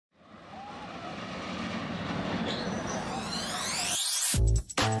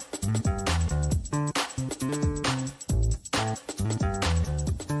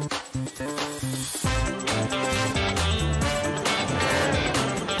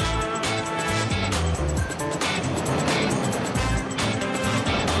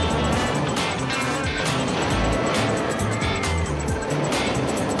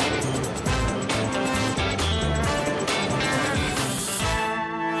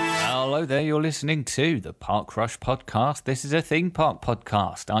Hello there, you're listening to the Park Rush podcast. This is a theme park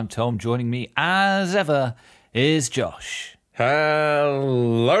podcast. I'm Tom. Joining me as ever is Josh.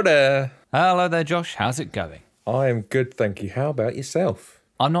 Hello there. Hello there, Josh. How's it going? I am good, thank you. How about yourself?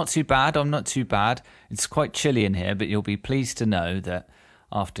 I'm not too bad. It's quite chilly in here, but you'll be pleased to know that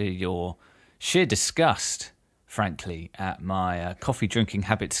after your sheer disgust, frankly, at my coffee drinking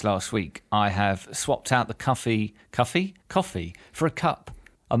habits last week, I have swapped out the coffee for a cup.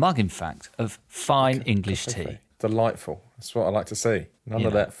 A mug, in fact, of fine English tea. Delightful. That's what I like to see. None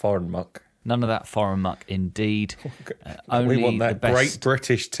of that foreign muck. None of that foreign muck, indeed. We want that great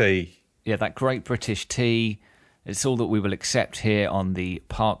British tea. Yeah, that great British tea. It's all that we will accept here on the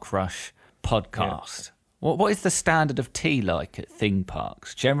Park Rush podcast. Yeah. What is the standard of tea like at theme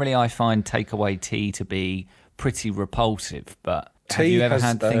parks? Generally, I find takeaway tea to be pretty repulsive, but have you ever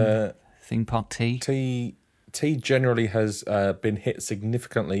had theme park tea? Tea generally has been hit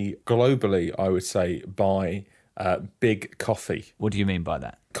significantly globally, I would say, by big coffee. What do you mean by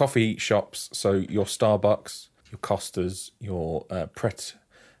that? Coffee shops, so your Starbucks, your Costas, your Pret,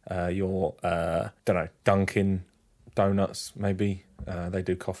 your Dunkin' Donuts, maybe. They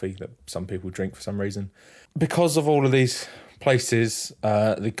do coffee that some people drink for some reason. Because of all of these places,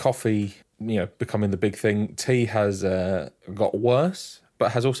 the coffee, becoming the big thing, tea has got worse,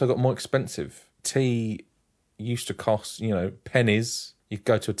 but has also got more expensive. Tea used to cost, pennies. You'd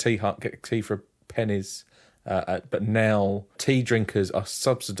go to a tea hut, get tea for pennies. But now tea drinkers are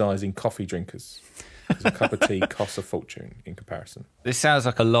subsidising coffee drinkers. Because a cup of tea costs a fortune in comparison. This sounds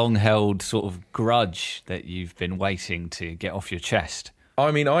like a long-held sort of grudge that you've been waiting to get off your chest. I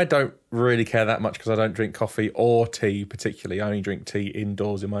mean, I don't really care that much because I don't drink coffee or tea particularly. I only drink tea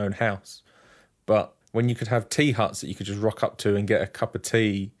indoors in my own house. But when you could have tea huts that you could just rock up to and get a cup of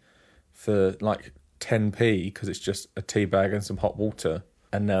tea for like 10p because it's just a tea bag and some hot water,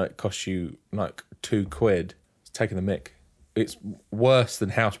 and now it costs you like £2, it's taking the mick. It's worse than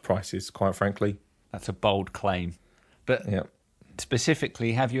house prices, quite frankly. That's a bold claim. But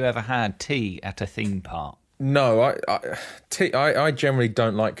specifically, have you ever had tea at a theme park? No, I generally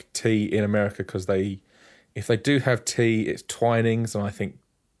don't like tea in America because if they do have tea, it's Twinings, and I think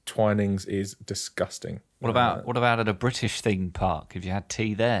Twinings is disgusting. What about at a British theme park? Have you had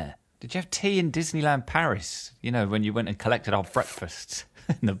tea there? Did you have tea in Disneyland Paris? When you went and collected our breakfasts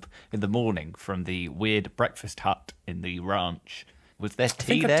in the morning from the weird breakfast hut in the ranch. Was there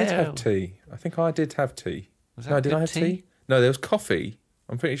tea there? I did have tea. I think I did have tea. Did I have tea? No, there was coffee.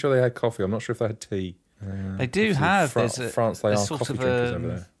 I'm pretty sure they had coffee. I'm not sure if they had tea. They do have. France, they are coffee drinkers over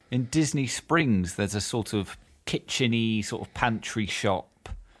there. In Disney Springs, there's a sort of kitchen-y sort of pantry shop.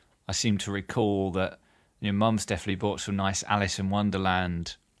 I seem to recall that Mum's definitely bought some nice Alice in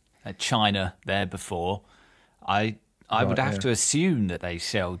Wonderland china there before. I would have to assume that they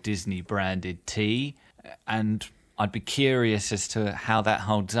sell Disney-branded tea, and I'd be curious as to how that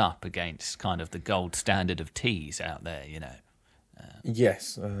holds up against kind of the gold standard of teas out there,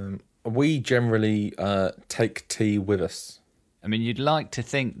 Yes. We generally take tea with us. I mean, you'd like to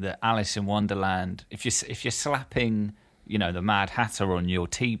think that Alice in Wonderland, if you're slapping, the Mad Hatter on your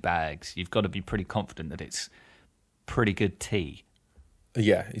tea bags, you've got to be pretty confident that it's pretty good tea.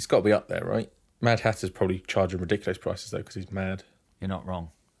 Yeah, he's got to be up there, right? Mad Hatter's probably charging ridiculous prices, though, because he's mad. You're not wrong.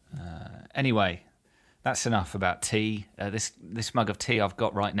 Anyway, that's enough about tea. This mug of tea I've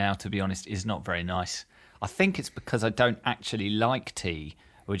got right now, to be honest, is not very nice. I think it's because I don't actually like tea.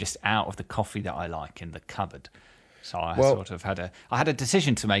 We're just out of the coffee that I like in the cupboard. So I had a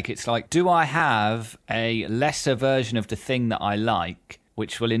decision to make. It's like, do I have a lesser version of the thing that I like,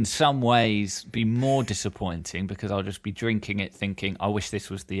 which will in some ways be more disappointing because I'll just be drinking it thinking, I wish this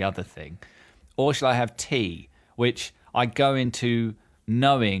was the other thing? Or shall I have tea, which I go into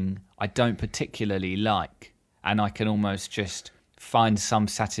knowing I don't particularly like, and I can almost just find some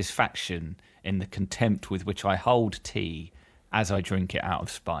satisfaction in the contempt with which I hold tea as I drink it out of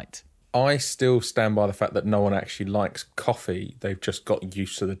spite? I still stand by the fact that no one actually likes coffee. They've just got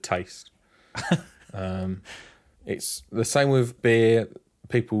used to the taste. It's the same with beer.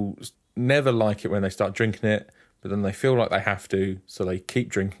 People never like it when they start drinking it, but then they feel like they have to, so they keep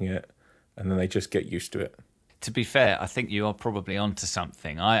drinking it, and then they just get used to it. To be fair, I think you are probably onto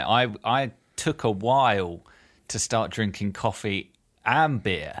something. I took a while to start drinking coffee and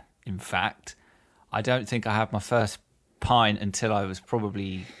beer, in fact. I don't think I had my first pint until I was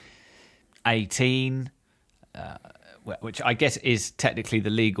probably 18, which I guess is technically the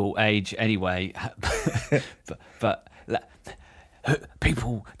legal age anyway. but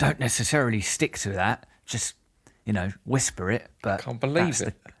people don't necessarily stick to that. Just, whisper it. But I can't believe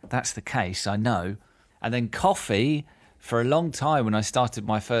that's the case, I know. And then coffee, for a long time, when I started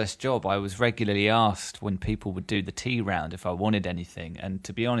my first job, I was regularly asked when people would do the tea round if I wanted anything. And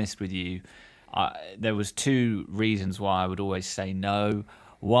to be honest with you, there was two reasons why I would always say no.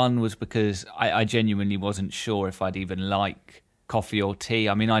 One was because I genuinely wasn't sure if I'd even like coffee or tea.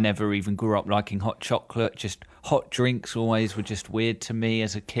 I mean, I never even grew up liking hot chocolate. Just hot drinks always were just weird to me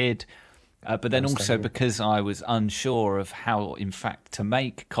as a kid. But then also because I was unsure of how, in fact, to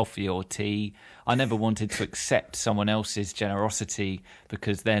make coffee or tea, I never wanted to accept someone else's generosity,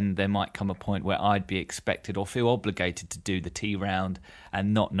 because then there might come a point where I'd be expected or feel obligated to do the tea round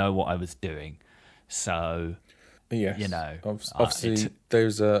and not know what I was doing. So, yes. you know. Obviously,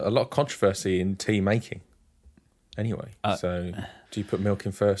 there's a lot of controversy in tea making anyway. So do you put milk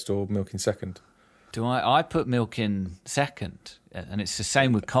in first or milk in second? Do I put milk in second, and it's the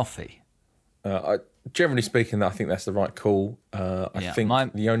same with coffee. Generally speaking, I think that's the right call. I think my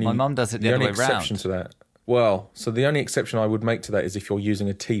mum does it the other way round. The only exception to that, so the only exception I would make to that is if you're using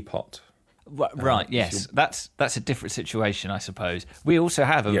a teapot. Right, yes. That's a different situation, I suppose. We also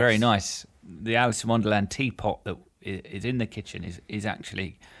have a very nice, the Alice in Wonderland teapot that is in the kitchen is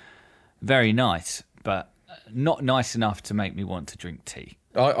actually very nice, but not nice enough to make me want to drink tea.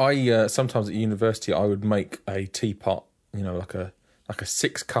 I sometimes at university I would make a teapot, like a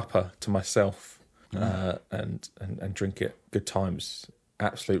 6-cupper to myself, and drink it. Good times.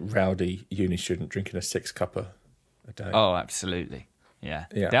 Absolute rowdy uni student drinking a 6-cupper a day. Oh, absolutely. Yeah.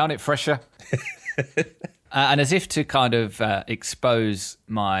 Down it fresher. And as if to kind of expose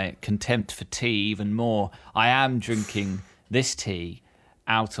my contempt for tea even more, I am drinking this tea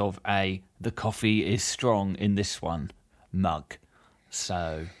out of the coffee is strong in this one mug.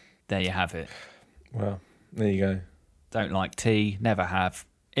 So there you have it. Well, there you go. Don't like tea, never have.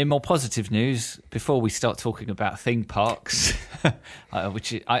 In more positive news, before we start talking about theme parks,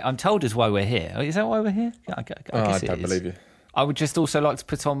 which I'm told is why we're here. Is that why we're here? I guess I don't believe you. I would just also like to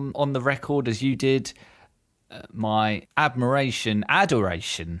put on the record, as you did, my adoration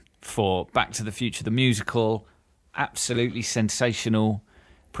for Back to the Future, the musical. Absolutely sensational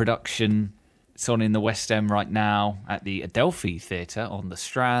production. It's on in the West End right now at the Adelphi Theatre on the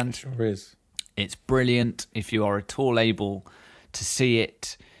Strand. It sure is. It's brilliant if you are at all able to see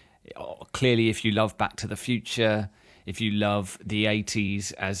it. Clearly, if you love Back to the Future, if you love the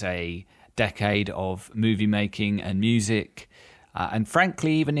 80s as a decade of movie making and music, and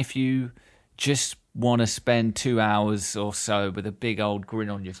frankly, even if you just want to spend 2 hours or so with a big old grin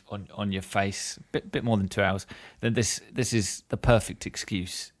on your face, bit more than 2 hours, then this is the perfect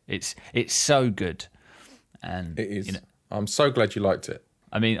excuse. It's so good, and it is. I'm so glad you liked it.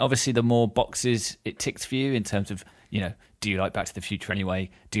 I mean, obviously, the more boxes it ticks for you in terms of, do you like Back to the Future anyway?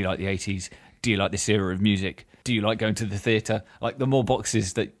 Do you like the 80s? Do you like this era of music? Do you like going to the theatre? Like, the more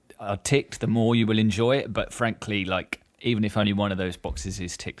boxes that are ticked, the more you will enjoy it. But frankly, even if only one of those boxes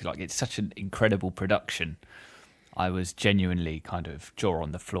is ticked, it's such an incredible production. I was genuinely kind of jaw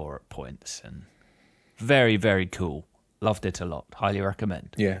on the floor at points, and very, very cool. Loved it a lot. Highly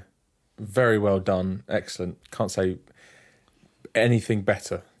recommend. Yeah. Very well done. Excellent. Can't say anything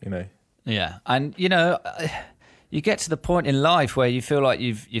better, Yeah, and you get to the point in life where you feel like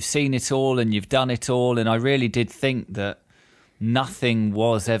you've seen it all and you've done it all, and I really did think that nothing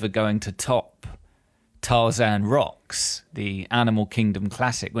was ever going to top Tarzan Rocks, the Animal Kingdom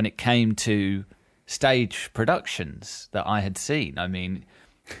classic, when it came to stage productions that I had seen. I mean,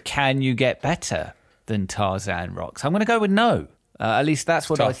 can you get better than Tarzan Rocks? I'm going to go with no. At least that's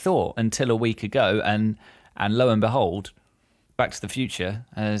what I thought until a week ago, and lo and behold, Back to the Future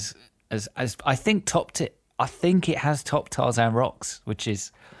as I think topped it. I think it has topped Tarzan Rocks, which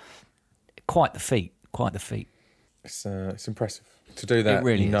is quite the feat. Quite the feat. It's impressive to do that. It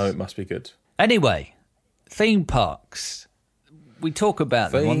really is. It must be good. Anyway, theme parks. We talk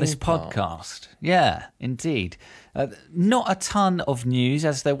about them on this podcast. Yeah, indeed. Not a ton of news,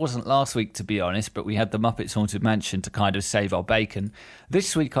 as there wasn't last week, to be honest, but we had the Muppets Haunted Mansion to kind of save our bacon.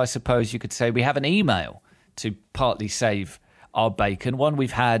 This week, I suppose you could say we have an email to partly save our bacon, one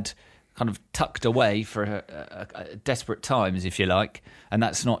we've had kind of tucked away for desperate times, if you like, and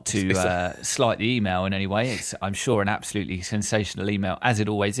that's not to slight the email in any way. It's, I'm sure, an absolutely sensational email, as it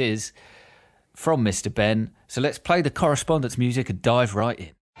always is, from Mr. Ben. So let's play the correspondence music and dive right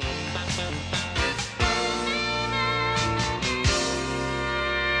in.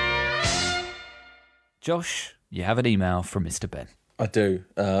 Josh, you have an email from Mr. Ben. I do.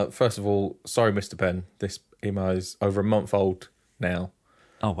 First of all, sorry, Mr. Ben. This email is over a month old now.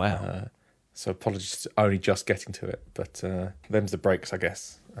 Oh, wow. So apologies only just getting to it, but them's the breaks, I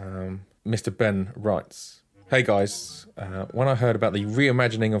guess. Mr. Ben writes, "Hey guys, when I heard about the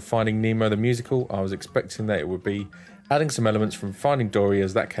reimagining of Finding Nemo the musical, I was expecting that it would be adding some elements from Finding Dory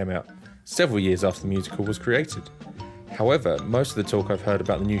as that came out several years after the musical was created. However, most of the talk I've heard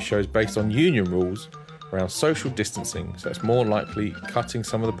about the new show is based on union rules around social distancing, so it's more likely cutting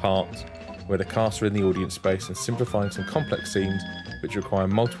some of the parts where the cast are in the audience space and simplifying some complex scenes which require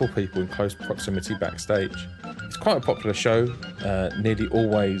multiple people in close proximity backstage. It's quite a popular show, nearly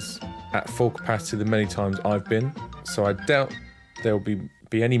always at full capacity the many times I've been, so I doubt there'll be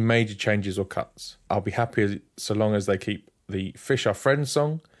any major changes or cuts. I'll be happy so long as they keep the Fish Are Friends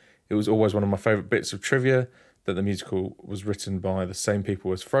song. It was always one of my favourite bits of trivia that the musical was written by the same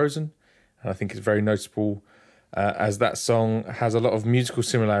people as Frozen, and I think it's very noticeable as that song has a lot of musical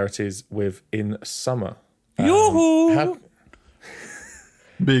similarities with In Summer. Yoo-hoo!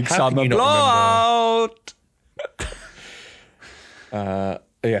 Big how summer blowout!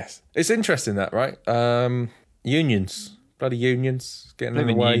 Yes. It's interesting that, right? Unions. Bloody unions. Getting in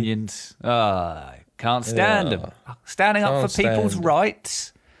the way. Unions. Can't stand them. Standing up for people's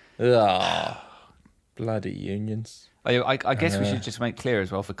rights. Bloody unions. I guess we should just make clear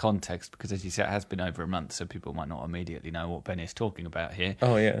as well for context, because as you said, it has been over a month, so people might not immediately know what Ben is talking about here.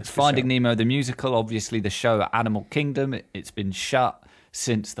 Oh, yeah. It's Finding Nemo the musical, obviously the show at Animal Kingdom. It's been shut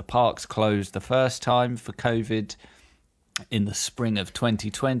since the parks closed the first time for COVID in the spring of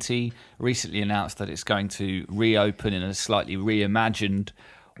 2020. Recently announced that it's going to reopen in a slightly reimagined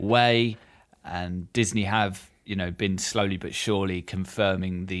way, and Disney have, been slowly but surely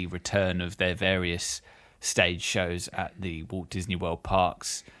confirming the return of their various stage shows at the Walt Disney World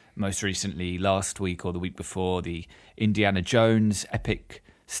parks. Most recently, last week or the week before, the Indiana Jones Epic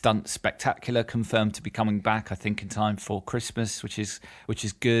Stunt Spectacular confirmed to be coming back, I think in time for Christmas, which is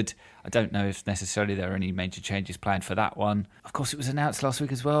good. I don't know if necessarily there are any major changes planned for that one. Of course, it was announced last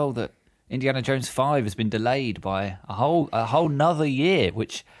week as well that Indiana Jones 5 has been delayed by a whole nother year,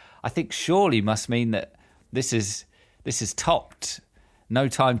 which I think surely must mean that this is topped No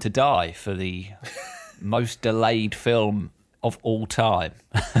Time to Die for the most delayed film of all time.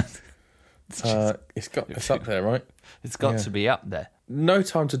 It's up there, right? It's got to be up there. No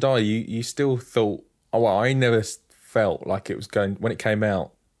Time to Die, you still thought, I never felt like it was going, when it came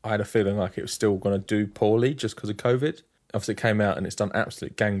out, I had a feeling like it was still going to do poorly just because of COVID. Obviously, it came out and it's done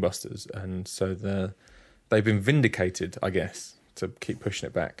absolute gangbusters, and so they've been vindicated, I guess, to keep pushing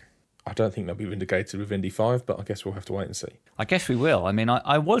it back. I don't think they'll be vindicated with Indy 5, but I guess we'll have to wait and see. I guess we will. I mean,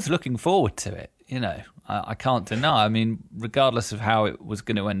 I was looking forward to it, I can't deny. I mean, regardless of how it was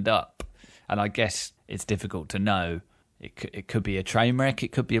going to end up, and I guess it's difficult to know. It could be a train wreck,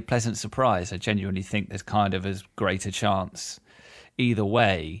 it could be a pleasant surprise. I genuinely think there's kind of as great a chance either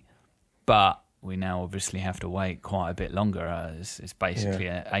way, but we now obviously have to wait quite a bit longer. It's basically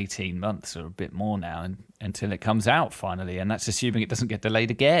 18 months or a bit more now until it comes out finally, and that's assuming it doesn't get delayed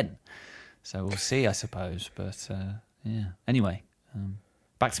again. So we'll see, I suppose. But anyway,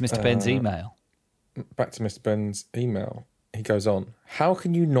 back to Mr. Ben's email. Back to Mr. Ben's email. He goes on, how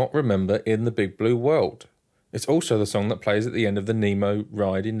can you not remember In the Big Blue World? It's also the song that plays at the end of the Nemo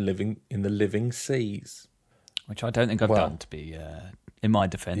ride in the Living Seas. Which I don't think I've done, to be in my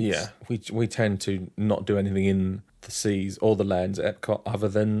defence. Yeah, we tend to not do anything in the seas or the lands at Epcot other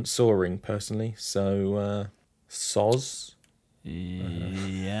than soaring, personally. So, soz.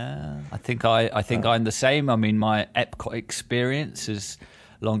 Yeah, I think I'm the same. I mean, my Epcot experience, as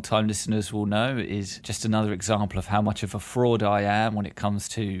long-time listeners will know, is just another example of how much of a fraud I am when it comes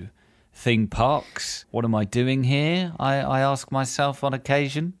to theme parks. What am I doing here? I ask myself on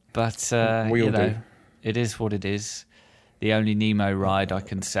occasion. But we all do. It is what it is. The only Nemo ride I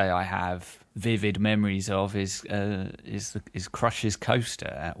can say I have vivid memories of is Crush's Coaster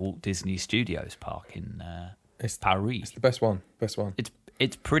at Walt Disney Studios Park in Paris. It's the best one.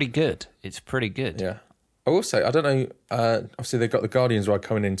 It's pretty good. Yeah. I will say, I don't know, obviously they've got the Guardians ride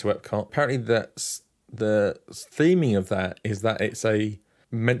coming into Epcot. Apparently that's the theming of that is that it's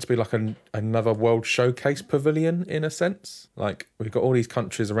meant to be like another World Showcase pavilion in a sense. Like, we've got all these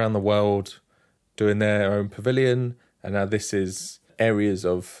countries around the world doing their own pavilion, and now this is areas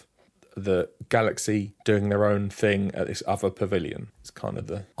of the galaxy doing their own thing at this other pavilion. It's kind of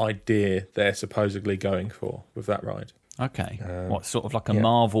the idea they're supposedly going for with that ride. Okay. What, sort of like a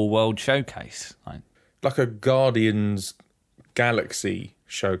Marvel World Showcase? Like a Guardians Galaxy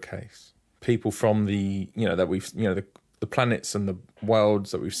Showcase. People from the planets and the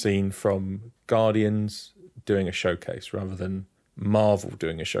worlds that we've seen from Guardians doing a showcase rather than Marvel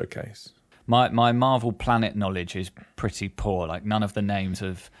doing a showcase. My Marvel planet knowledge is pretty poor. Like, none of the names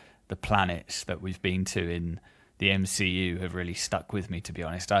of the planets that we've been to in the MCU have really stuck with me, to be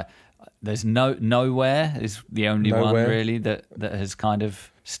honest. There's Nowhere is the only one really that has kind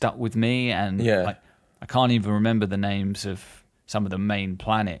of stuck with me, and I can't even remember the names of some of the main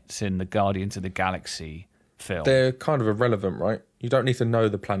planets in the Guardians of the Galaxy film. They're kind of irrelevant, right? You don't need to know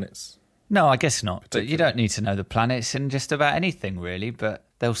the planets. No, I guess not. But you don't need to know the planets in just about anything, really. But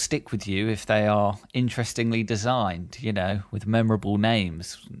they'll stick with you if they are interestingly designed, with memorable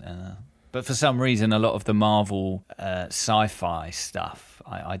names. But for some reason, a lot of the Marvel sci-fi stuff,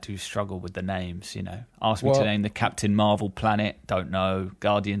 I do struggle with the names, Ask me to name the Captain Marvel planet, don't know.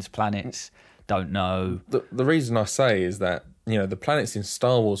 Guardians planets, don't know. The reason I say is that, the planets in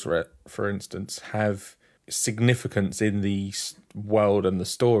Star Wars, for instance, have significance in the world and the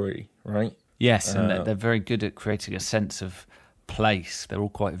story, right? Yes, and they're very good at creating a sense of place. They're all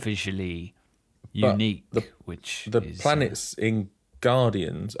quite visually unique. The planets in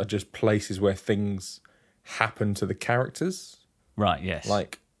Guardians are just places where things happen to the characters. Right, yes.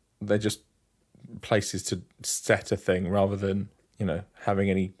 Like, they're just places to set a thing rather than, having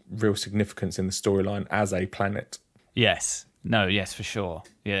any real significance in the storyline as a planet. Yes. No, yes, for sure.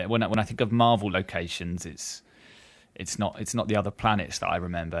 Yeah, when I think of Marvel locations, it's not the other planets that I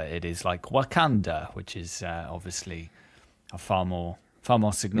remember. It is like Wakanda, which is obviously a far more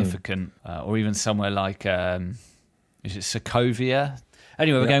significant, or even somewhere like is it Sokovia?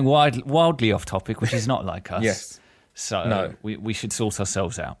 Anyway, we're going wildly off topic, which is not like us. Yes. So no. we should sort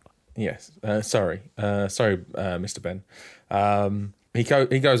ourselves out. Yes. Sorry, Mr. Ben.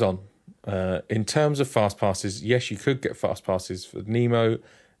 He goes on. In terms of fast passes, yes, you could get fast passes for Nemo,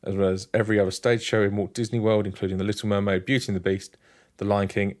 as well as every other stage show in Walt Disney World, including The Little Mermaid, Beauty and the Beast, The Lion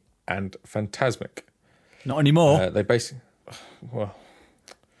King, and Fantasmic. Not anymore. They basically,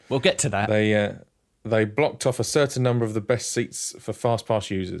 we'll get to that. They blocked off a certain number of the best seats for fast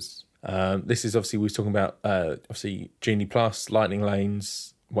pass users. This is obviously, we were talking about obviously Genie Plus, Lightning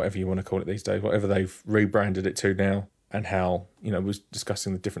Lanes, whatever you want to call it these days, whatever they've rebranded it to now, and how, was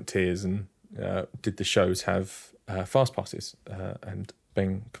discussing the different tiers and did the shows have fast passes, and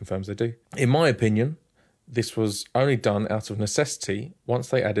Bing confirms they do. In my opinion, this was only done out of necessity once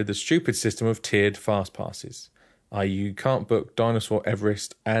they added the stupid system of tiered fast passes. i.e. you can't book Dinosaur,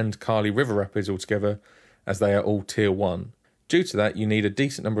 Everest and Kali River Rapids altogether, as they are all tier 1. Due to that, you need a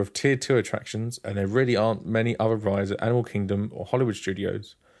decent number of tier 2 attractions, and there really aren't many other rides at Animal Kingdom or Hollywood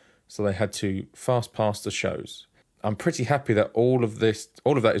Studios, so they had to fast pass the shows. I'm pretty happy that all of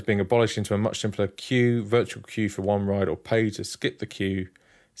that is being abolished into a much simpler virtual queue for one ride, or pay to skip the queue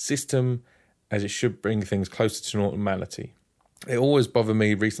system, as it should bring things closer to normality. It always bothered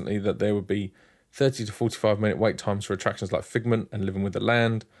me recently that there would be 30 to 45 minute wait times for attractions like Figment and Living with the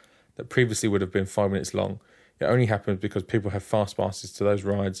Land that previously would have been 5 minutes long. It only happens because people have fast passes to those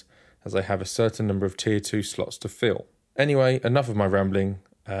rides, as they have a certain number of tier 2 slots to fill. Anyway, enough of my rambling.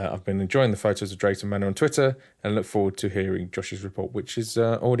 I've been enjoying the photos of Drayton Manor on Twitter and look forward to hearing Josh's report, which is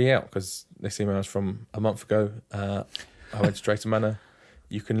already out because this email is from a month ago. I went to Drayton Manor.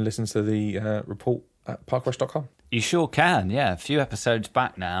 You can listen to the report at parkrush.com. You sure can, yeah. A few episodes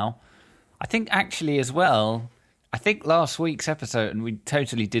back now. I think actually as well, last week's episode, and we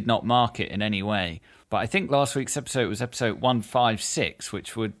totally did not mark it in any way, but I think last week's episode was episode 156,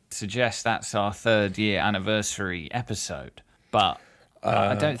 which would suggest that's our 3rd year anniversary episode. But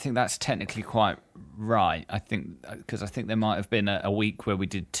I don't think that's technically quite right. I think there might have been a week where we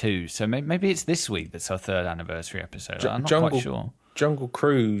did 2. So maybe it's this week that's our 3rd anniversary episode. I'm not quite sure. Jungle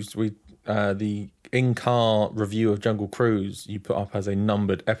Cruise, the in-car review of Jungle Cruise you put up as a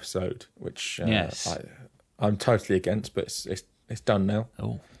numbered episode, which yes. I'm totally against, but it's done now.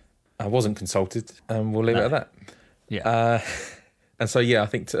 Oh, I wasn't consulted, and we'll leave it at that. Yeah. And so, I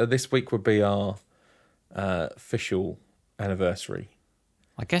think this week would be our official anniversary.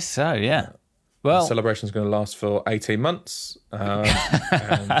 I guess so, yeah. Well, the celebration's going to last for 18 months. And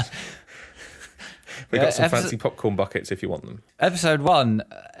we've got some fancy popcorn buckets if you want them. Episode one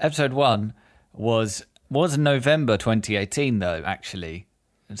was November 2018, though, actually.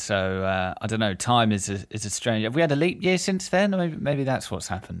 So, I don't know, time is a strange... Have we had a leap year since then? Or maybe that's what's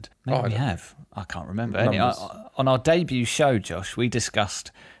happened. Maybe we have. I can't remember. Anyway, on our debut show, Josh, we discussed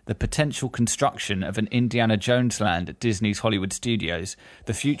the potential construction of an Indiana Jones land at Disney's Hollywood Studios,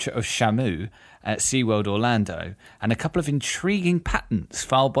 the future of Shamu at SeaWorld Orlando, and a couple of intriguing patents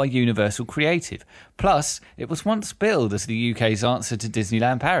filed by Universal Creative. Plus, it was once billed as the UK's answer to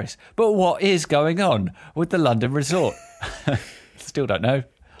Disneyland Paris. But what is going on with the London resort? Still don't know.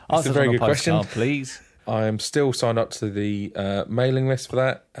 That's a very good question. Please. I am still signed up to the mailing list for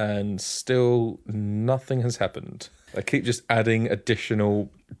that, and still nothing has happened. They keep just adding additional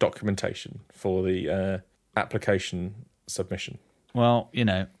documentation for the application submission. Well,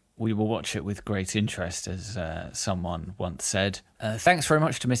 we will watch it with great interest, as someone once said. Thanks very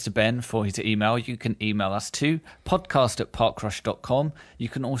much to Mr. Ben for his email. You can email us to podcast@parkrush.com. You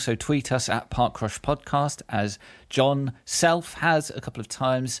can also tweet us at parkrushpodcast, as John Self has a couple of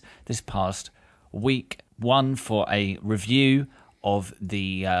times this past week. One for a review of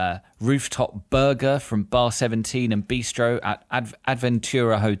the rooftop burger from Bar 17 and Bistro at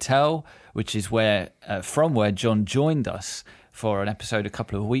Adventura Hotel, which is from where John joined us for an episode a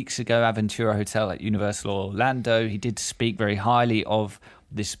couple of weeks ago, Aventura Hotel at Universal Orlando. He did speak very highly of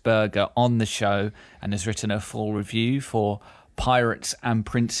this burger on the show and has written a full review for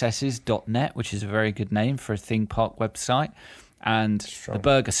piratesandprincesses.net, which is a very good name for a theme park website. And the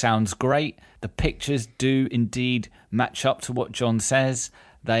burger sounds great. The pictures do indeed match up to what John says.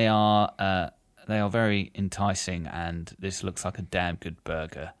 They are very enticing, and this looks like a damn good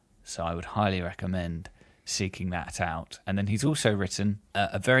burger. So I would highly recommend seeking that out. And then he's also written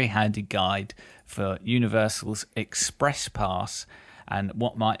a very handy guide for Universal's Express Pass and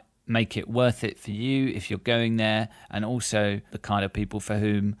what might make it worth it for you if you're going there, and also the kind of people for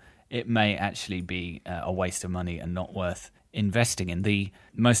whom it may actually be a waste of money and not worth investing in. The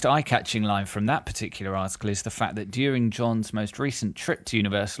most eye-catching line from that particular article is the fact that during John's most recent trip to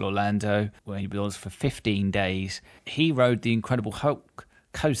Universal Orlando, where he was for 15 days, he rode the Incredible Hulk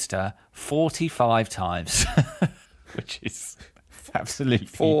coaster 45 times, which is absolutely...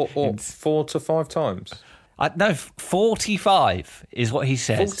 4 to 5 times? No, 45 is what he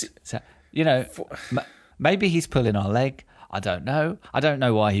says. 40... So, maybe he's pulling our leg. I don't know. I don't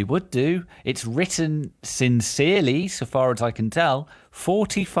know why he would do. It's written sincerely, so far as I can tell,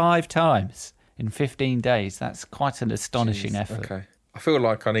 45 times in 15 days. That's quite an astonishing effort. Okay. I feel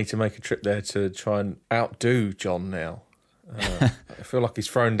like I need to make a trip there to try and outdo John now. I feel like he's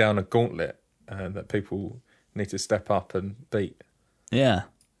thrown down a gauntlet that people need to step up and beat. Yeah,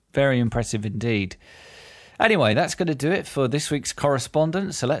 very impressive indeed. Anyway, that's going to do it for this week's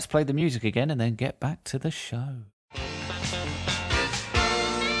correspondence. So let's play the music again and then get back to the show.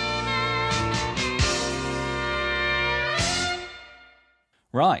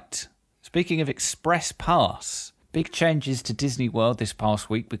 Right. Speaking of Express Pass, big changes to Disney World this past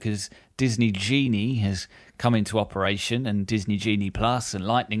week because Disney Genie has come into operation, and Disney Genie Plus and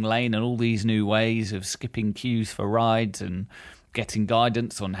Lightning Lane and all these new ways of skipping queues for rides and getting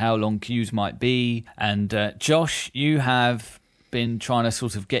guidance on how long queues might be. And Josh, you have been trying to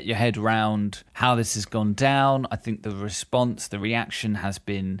sort of get your head around how this has gone down. I think the reaction has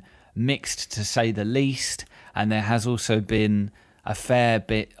been mixed, to say the least, and there has also been a fair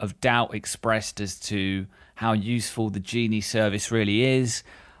bit of doubt expressed as to how useful the Genie service really is.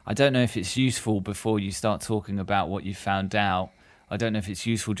 I don't know if it's useful before you start talking about what you found out. I don't know if it's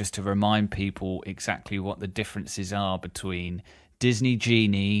useful just to remind people exactly what the differences are between Disney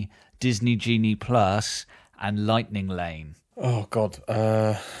Genie, Disney Genie Plus, and Lightning Lane. Oh, God.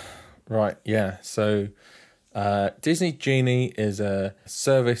 Right, yeah. So Disney Genie is a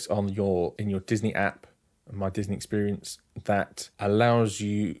service in your Disney app, My Disney Experience, that allows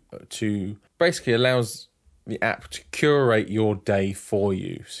the app to curate your day for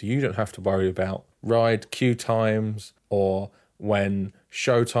you. So you don't have to worry about ride queue times or when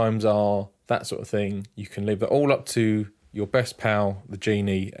show times are, that sort of thing. You can leave it all up to your best pal, the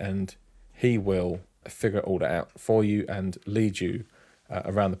Genie, and he will figure all that out for you and lead you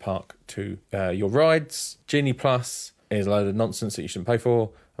around the park to your rides. Genie Plus is a load of nonsense that you shouldn't pay for.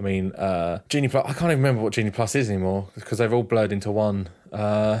 I mean, Genie Plus, I can't even remember what Genie Plus is anymore because they've all blurred into one.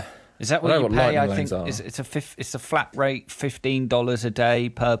 Is that what you pay? I think it's a flat rate, $15 a day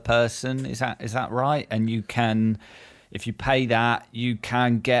per person. Is that right? And you can, if you pay that, you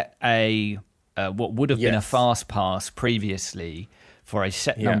can get a what would have been a fast pass previously for a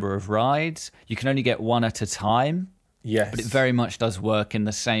set number of rides. You can only get one at a time. Yes. But it very much does work in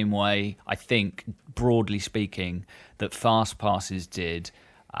the same way, I think, broadly speaking, that fast passes did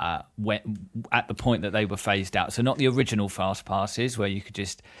when, at the point that they were phased out. So not the original fast passes where you could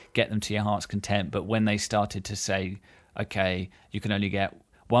just get them to your heart's content, but when they started to say, okay, you can only get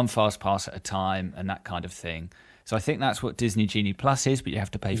one fast pass at a time and that kind of thing. So I think that's what Disney Genie Plus is, but you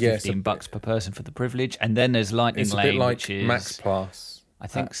have to pay $15 per person for the privilege. And then there's Lightning Lane, bit like which is Max Plus. I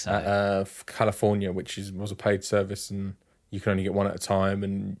think so. California, which was a paid service, and you can only get one at a time,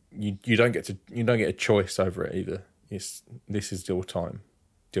 and you don't get a choice over it either. This is your time.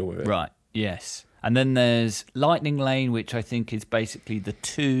 Deal with it. Right. Yes. And then there's Lightning Lane, which I think is basically the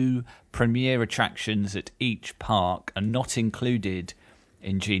two premier attractions at each park are not included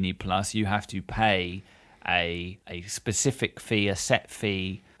in Genie Plus. You have to pay a specific fee, a set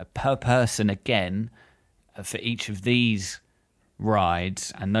fee per person again for each of these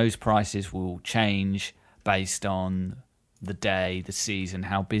rides, and those prices will change based on the day, the season,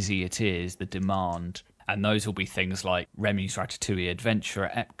 how busy it is, the demand. And those will be things like Remy's Ratatouille Adventure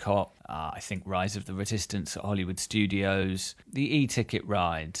at Epcot, I think Rise of the Resistance at Hollywood Studios, the e-ticket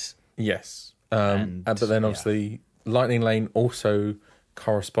rides. Yes. But then obviously Lightning Lane also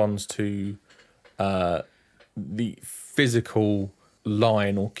corresponds to the physical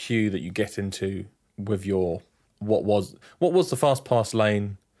line or queue that you get into with your what was the fast pass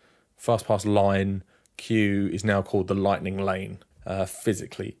line queue is now called the Lightning Lane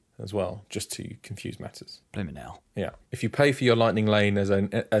physically as well, just to confuse matters. Blimey now. Yeah. If you pay for your Lightning Lane as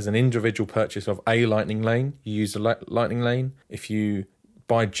an individual purchase of a Lightning Lane, you use the Lightning Lane. If you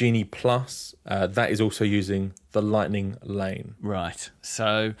buy Genie Plus, that is also using the Lightning Lane. Right.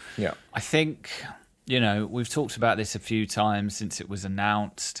 So yeah. I think, we've talked about this a few times since it was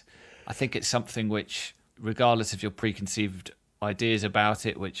announced. I think it's something which, regardless of your preconceived ideas about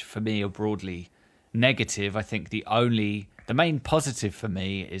it, which for me are broadly negative, I think the main positive for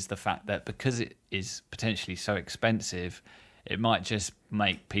me is the fact that because it is potentially so expensive, it might just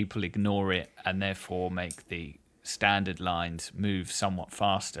make people ignore it and therefore make the standard lines move somewhat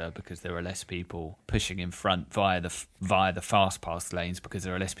faster because there are less people pushing in front via the fast pass lanes, because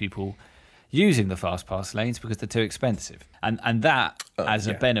there are less people using the fast pass lanes because they're too expensive. And that as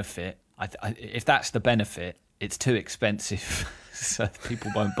a benefit, if that's the benefit, it's too expensive, so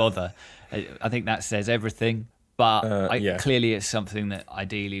people won't bother. I think that says everything. But clearly it's something that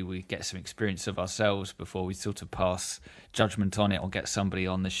ideally we get some experience of ourselves before we sort of pass judgment on it or get somebody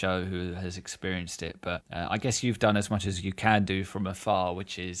on the show who has experienced it. But I guess you've done as much as you can do from afar,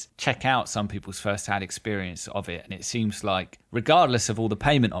 which is check out some people's first-hand experience of it. And it seems like, regardless of all the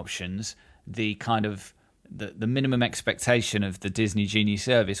payment options, the kind of the minimum expectation of the Disney Genie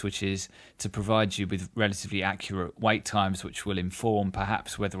service, which is to provide you with relatively accurate wait times, which will inform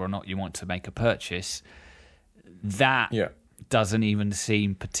perhaps whether or not you want to make a purchase, that doesn't even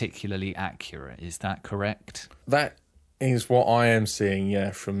seem particularly accurate. Is that correct? That is what I am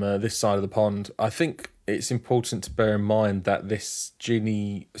seeing, from this side of the pond. I think it's important to bear in mind that this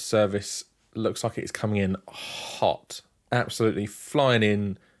Genie service looks like it's coming in hot. Absolutely flying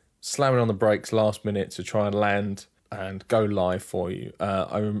in, slamming on the brakes last minute to try and land and go live for you.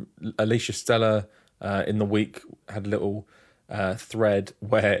 Alicia Stella in the week had a little thread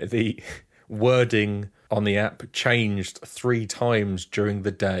where the wording on the app changed 3 times during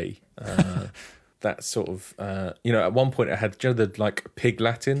the day. That sort of, at one point it had, the Pig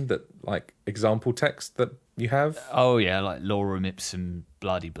Latin, that example text that you have? Oh yeah, like lorem ipsum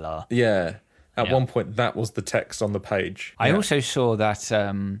bloody blah. Yeah. At one point, that was the text on the page. I also saw that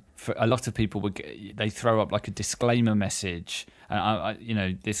for a lot of people, they throw up like a disclaimer message, and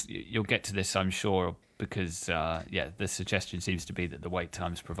you'll get to this, I'm sure, because the suggestion seems to be that the wait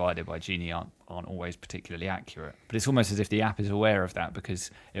times provided by Genie aren't always particularly accurate. But it's almost as if the app is aware of that, because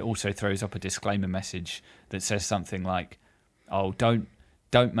it also throws up a disclaimer message that says something like, "Oh,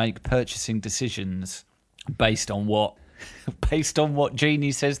 don't make purchasing decisions based on what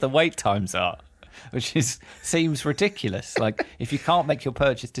Genie says the wait times are," which seems ridiculous. Like, if you can't make your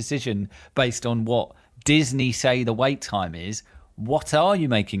purchase decision based on what Disney say the wait time is, what are you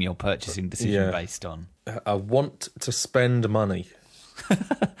making your purchasing decision based on? I want to spend money.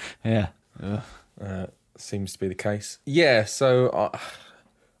 Yeah. Seems to be the case. Yeah, so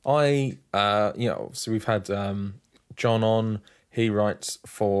obviously we've had John on. He writes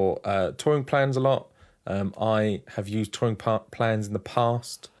for touring plans a lot. I have used touring plans in the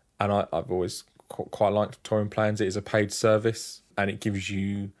past, and I've always quite liked touring plans. It is a paid service, and it gives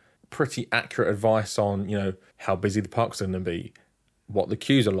you pretty accurate advice on, how busy the parks are going to be, what the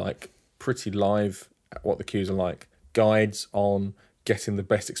queues are like, pretty live what the queues are like, guides on getting the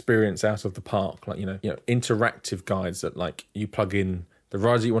best experience out of the park, interactive guides that you plug in the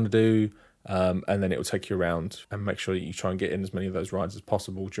rides that you want to do, and then it will take you around and make sure that you try and get in as many of those rides as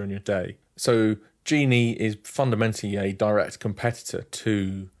possible during your day. So Genie is fundamentally a direct competitor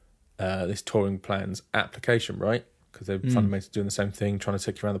to this touring plans application, right? Because they're fundamentally doing the same thing, trying to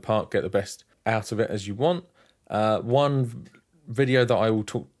take you around the park, get the best out of it as you want. One video that I will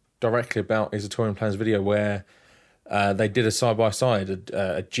talk directly about is a touring plans video where they did a side-by-side,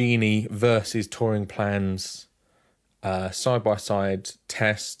 a Genie versus touring plans side-by-side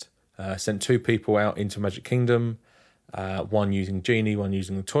test. Sent 2 people out into Magic Kingdom, one using Genie, one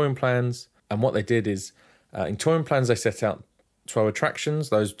using the touring plans. And what they did is, in touring plans, they set out 12 attractions.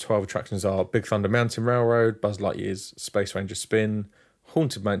 Those 12 attractions are Big Thunder Mountain Railroad, Buzz Lightyear's Space Ranger Spin,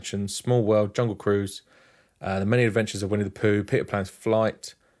 Haunted Mansion, Small World, Jungle Cruise, The Many Adventures of Winnie the Pooh, Peter Pan's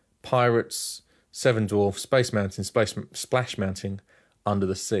Flight, Pirates, Seven Dwarfs, Space Mountain, Splash Mountain, Under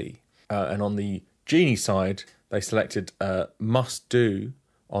the Sea. And on the Genie side, they selected must do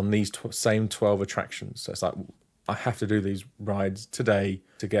on these same 12 attractions. So it's like, I have to do these rides today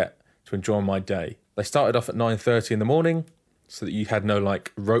to enjoy my day. They started off at 9:30 in the morning so that you had no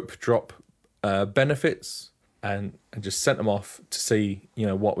like rope drop benefits, and just sent them off to see,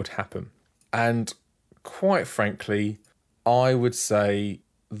 what would happen. And quite frankly, I would say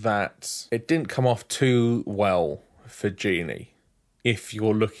that it didn't come off too well for Genie. If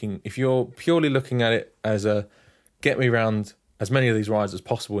you're purely looking at it as a get me around as many of these rides as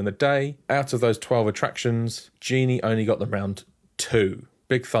possible in the day, out of those 12 attractions, Genie only got them round 2,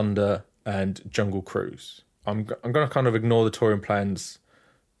 Big Thunder and Jungle Cruise. I'm going to kind of ignore the touring plans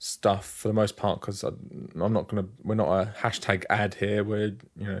stuff for the most part, because we're not a hashtag ad here.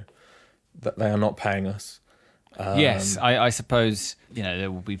 That they are not paying us. Yes, I suppose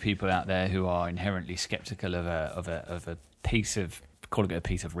there will be people out there who are inherently sceptical of a piece of, calling it a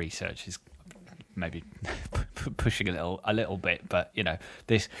piece of research is maybe pushing a little bit, but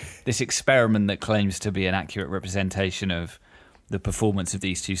this experiment that claims to be an accurate representation of the performance of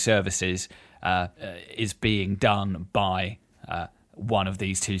these two services is being done by one of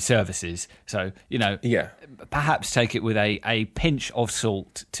these two services. So perhaps take it with a pinch of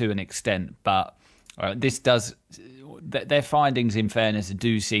salt to an extent, but this does, their findings, in fairness,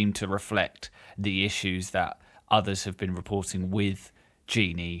 do seem to reflect the issues that others have been reporting with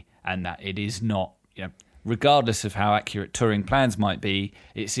Genie, and that it is not, regardless of how accurate touring plans might be,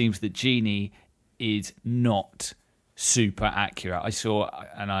 it seems that Genie is not super accurate. I saw,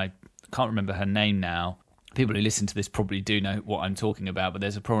 and I can't remember her name now, people who listen to this probably do know what I'm talking about, but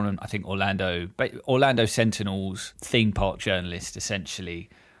there's a prominent, I think, Orlando Sentinel's theme park journalist, essentially.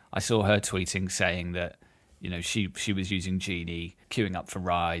 I saw her tweeting saying that, she was using Genie, queuing up for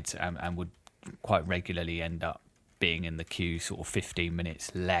rides, and would quite regularly end up being in the queue sort of 15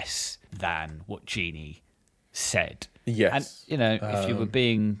 minutes less than what Genie said. Yes. And, if you were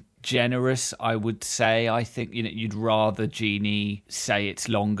being generous, I would say, I think, you'd rather Genie say it's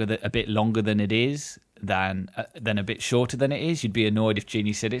a bit longer than it is than a bit shorter than it is. You'd be annoyed if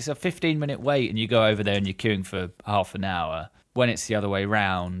Genie said it's a 15-minute wait and you go over there and you're queuing for half an hour. When it's the other way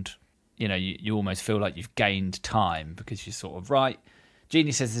round, you almost feel like you've gained time, because you're sort of, right,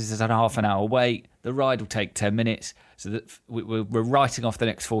 Genie says this is a half an hour wait, the ride will take 10 minutes, so that we're writing off the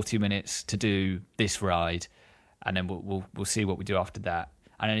next 40 minutes to do this ride, and then we'll see what we do after that.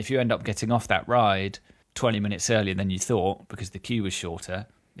 And then if you end up getting off that ride 20 minutes earlier than you thought because the queue was shorter,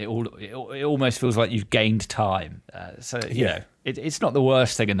 it almost feels like you've gained time. It's not the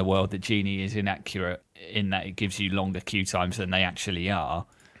worst thing in the world that Genie is inaccurate in that it gives you longer queue times than they actually are.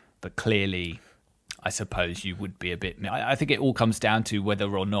 But clearly, I suppose you would be a bit... I think it all comes down to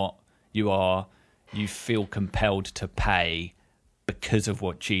whether or not you feel compelled to pay because of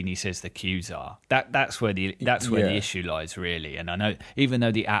what Genie says the queues are. That's where the issue lies, really. And I know, even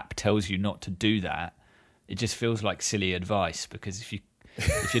though the app tells you not to do that, it just feels like silly advice, because if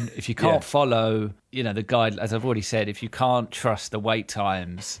you can't follow, the guide, as I've already said, if you can't trust the wait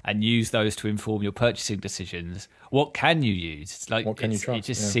times and use those to inform your purchasing decisions, what can you use? It's like, what can you trust? It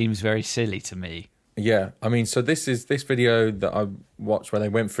just seems very silly to me. Yeah, I mean, so this video that I watched where they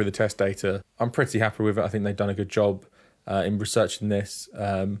went through the test data, I'm pretty happy with it. I think they've done a good job in researching this.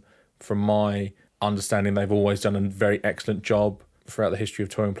 From my understanding, they've always done a very excellent job throughout the history of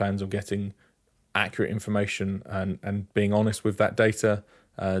touring plans of getting accurate information and being honest with that data.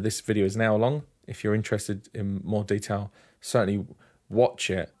 This video is now long. If you're interested in more detail, certainly watch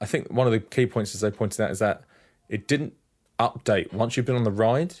it. I think one of the key points, as they pointed out, is that it didn't update once you've been on the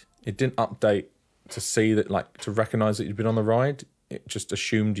ride. It didn't update to see that, like, to recognise that you'd been on the ride. It just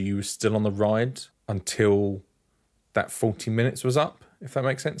assumed you were still on the ride until that 40 minutes was up, if that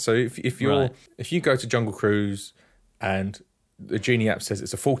makes sense. So if you go to Jungle Cruise and the Genie app says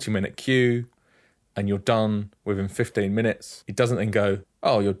it's a 40-minute queue and you're done within 15 minutes, it doesn't then go,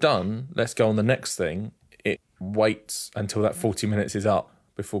 oh, you're done, let's go on the next thing. It waits until that 40 minutes is up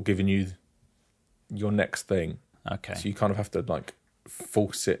before giving you your next thing. Okay. So you kind of have to, like,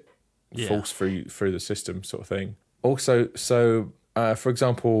 force through the system, sort of thing. Also, for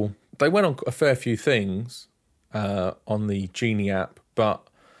example, they went on a fair few things on the Genie app, but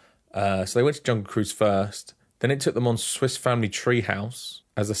so they went to Jungle Cruise first, then it took them on Swiss Family Treehouse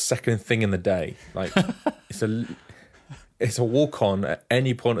as a second thing in the day. Like, it's a walk on at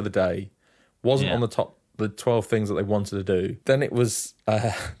any point of the day. Wasn't on the 12 things that they wanted to do. Then it was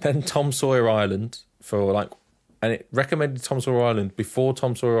then Tom Sawyer Island for like and it recommended Tom Sawyer Island before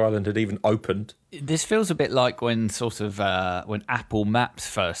Tom Sawyer Island had even opened. This feels a bit like when when Apple Maps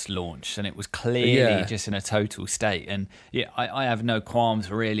first launched, and it was clearly just in a total state. And I have no qualms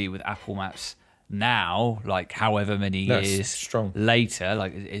really with Apple Maps now, like however many years strong. later,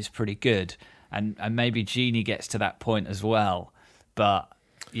 like it's pretty good. And maybe Genie gets to that point as well. But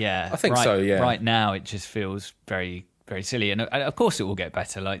yeah, I think so. Yeah, right now it just feels very, very silly, and of course it will get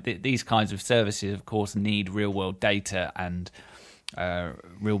better. Like these kinds of services, of course, need real world data and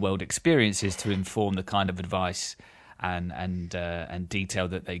real world experiences to inform the kind of advice and detail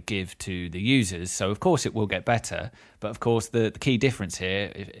that they give to the users. So of course it will get better, but of course the key difference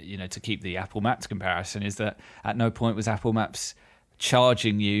here, to keep the Apple Maps comparison, is that at no point was Apple Maps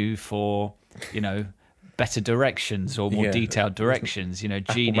charging you for better directions or more detailed directions.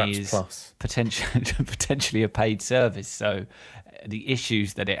 Genie is potentially a paid service, so the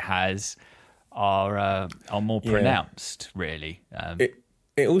issues that it has are more pronounced, really.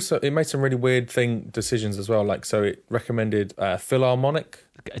 It made some really weird decisions as well. Like, so it recommended Philharmonic.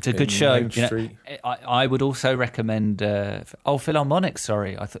 It's a good show. I would also recommend Philharmonic.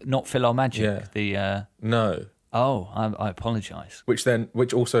 Sorry, I thought not Philharmagic. Yeah. No. Oh, I apologise. Which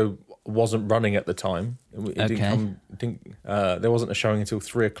also wasn't running at the time. There wasn't a showing until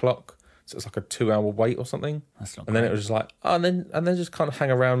 3:00, so it's like a 2-hour wait or something. That's not. And then it was just like, and then just kind of hang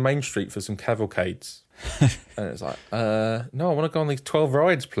around Main Street for some cavalcades. And it's like, no, I want to go on these 12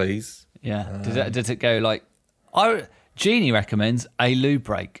 rides, please. Yeah. Does it go like, Genie recommends a loo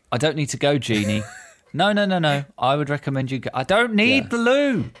break. I don't need to go, Genie. No. I would recommend you go. I don't need the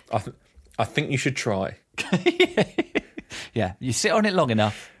loo. I think you should try. Yeah, you sit on it long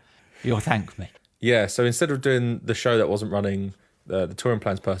enough, you'll thank me. Yeah, so instead of doing the show that wasn't running, the touring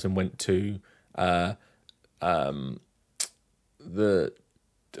plans person went to the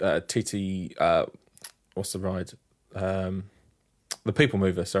TT. What's the ride? The People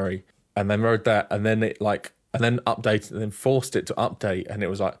Mover. Sorry, and then rode that, and then updated, and then forced it to update, and it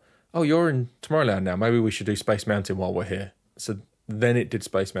was like, oh, you're in Tomorrowland now. Maybe we should do Space Mountain while we're here. So then it did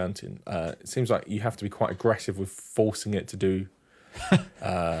Space Mountain. It seems like you have to be quite aggressive with forcing it to do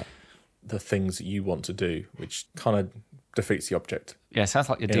the things that you want to do, which kind of defeats the object. Yeah, it sounds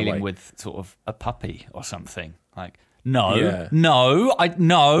like you're dealing with sort of a puppy or something. Like, no,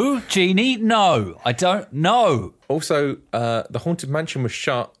 Genie, no, I don't know. Also, the Haunted Mansion was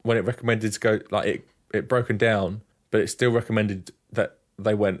shut when it recommended to go, like it broken down, but it still recommended that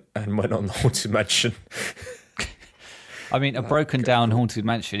they went on the Haunted Mansion. I mean, a broken down Haunted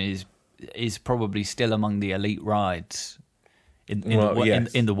Mansion is probably still among the elite rides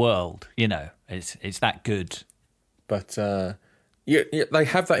in the world. It's that good. But they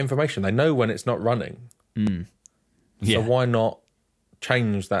have that information. They know when it's not running. So why not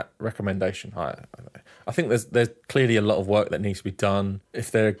change that recommendation? I think there's clearly a lot of work that needs to be done.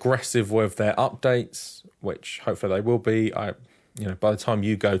 If they're aggressive with their updates, which hopefully they will be, by the time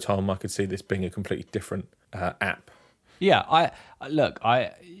you go, Tom, I could see this being a completely different app. Yeah,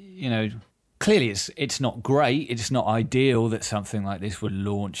 clearly it's not great. It's not ideal that something like this would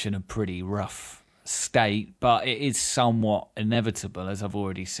launch in a pretty rough state, but it is somewhat inevitable, as I've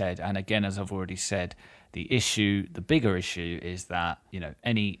already said. And again, as I've already said, the bigger issue is that,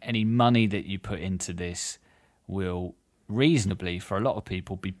 any money that you put into this will reasonably, for a lot of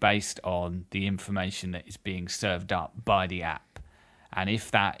people, be based on the information that is being served up by the app. And if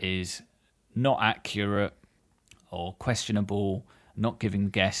that is not accurate or questionable, not giving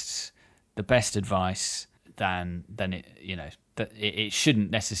guests the best advice, then it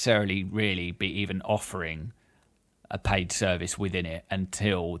shouldn't necessarily really be even offering a paid service within it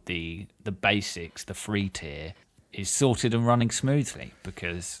until the basics, the free tier, is sorted and running smoothly.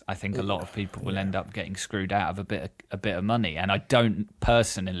 Because I think a lot of people will end up getting screwed out of a bit of money, and I don't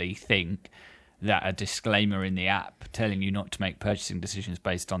personally think that a disclaimer in the app telling you not to make purchasing decisions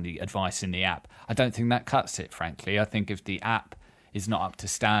based on the advice in the app, I don't think that cuts it, frankly. I think if the app is not up to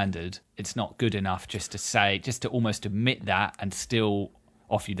standard, it's not good enough just to almost admit that and still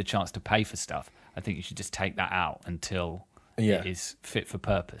offer you the chance to pay for stuff. I think you should just take that out until it is fit for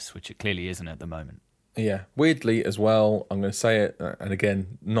purpose, which it clearly isn't at the moment. Yeah. Weirdly as well, I'm going to say it, and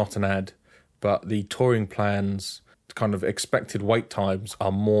again, not an ad, but the touring plans kind of expected wait times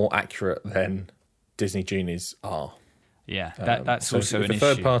are more accurate than Disney Genies are. Yeah, that's also an issue. If a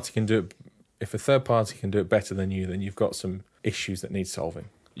third party can do it better than you, then you've got some issues that need solving.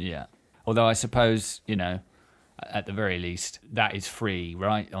 Yeah. Although I suppose, at the very least, that is free,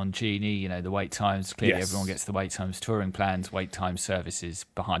 right? On Genie, the wait times, clearly everyone gets the wait times. Touring plans, wait time services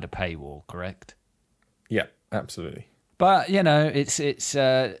behind a paywall, correct? Yeah, absolutely. But, it's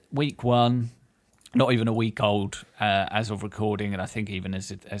week one. not even a week old as of recording, and I think even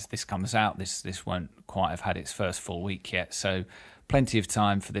as this comes out, this won't quite have had its first full week yet. So plenty of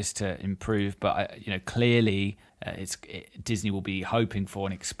time for this to improve. But clearly, Disney will be hoping for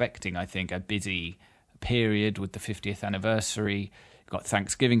and expecting, I think, a busy period with the 50th anniversary. We've got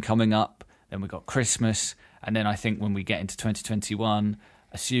Thanksgiving coming up, then we've got Christmas, and then I think when we get into 2021,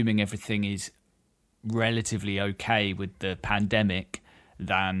 assuming everything is relatively okay with the pandemic,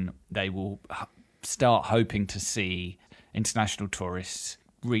 then they will start hoping to see international tourists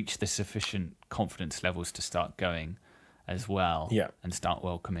reach the sufficient confidence levels to start going as well, and start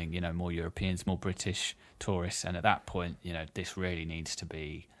welcoming, more Europeans, more British tourists. And at that point, this really needs to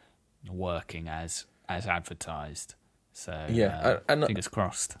be working as advertised. So and fingers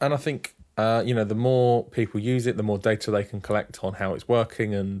crossed. And I think the more people use it, the more data they can collect on how it's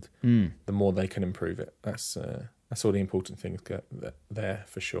working, and the more they can improve it. That's all the important things there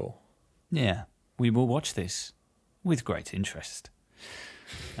for sure. Yeah, we will watch this with great interest.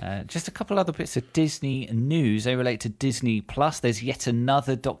 Just a couple other bits of Disney news. They relate to Disney Plus. There's yet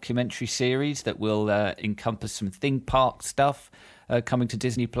another documentary series that will encompass some theme park stuff coming to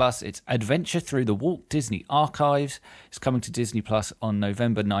Disney Plus. It's Adventure Through the Walt Disney Archives. It's coming to Disney Plus on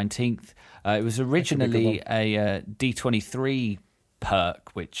November 19th. It was originally a D23 perk,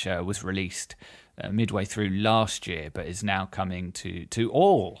 which was released midway through last year, but is now coming to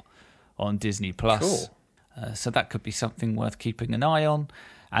all on Disney Plus. Cool. So that could be something worth keeping an eye on.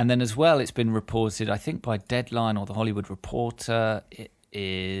 And then as well, it's been reported, I think by Deadline or the Hollywood Reporter, it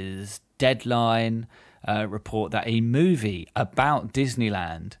is Deadline report that a movie about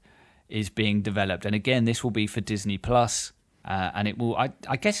Disneyland is being developed. And again, this will be for Disney Plus, and it will,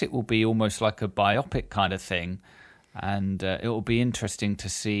 I guess it will be almost like a biopic kind of thing. And it will be interesting to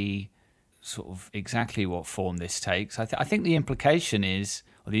see sort of exactly what form this takes. I think the implication is,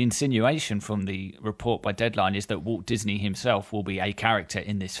 or the insinuation from the report by Deadline, is that Walt Disney himself will be a character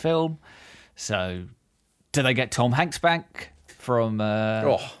in this film. So, do they get Tom Hanks back from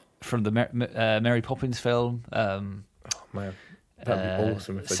the Mary Poppins film? Man, that'd be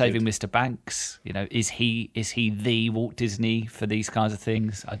awesome if they Saving did. Mr. Banks. Is he the Walt Disney for these kinds of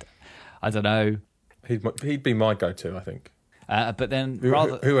things? I don't know. He'd be my go-to, I think. But then, who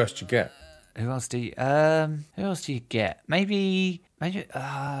else do you get? Who else do you get? Maybe.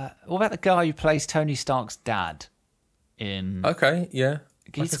 What about the guy who plays Tony Stark's dad in? Okay, yeah.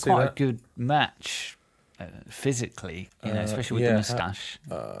 He's quite a good match physically, especially with the moustache.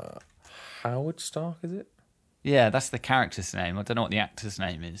 Howard Stark, is it? Yeah, that's the character's name. I don't know what the actor's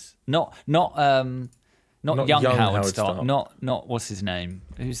name is. Not young Howard Stark. Not what's his name?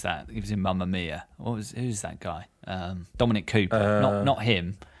 Who's that? He was in Mamma Mia. Who's that guy? Dominic Cooper. Not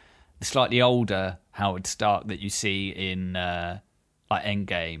him. The slightly older Howard Stark that you see in like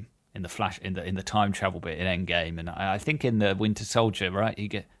Endgame, in the Flash, in the time travel bit in Endgame, and I think in the Winter Soldier,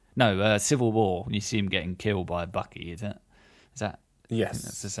 right? Civil War. You see him getting killed by Bucky. Is that? Yes,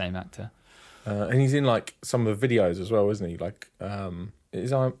 that's the same actor. And he's in like some of the videos as well, isn't he? Like, it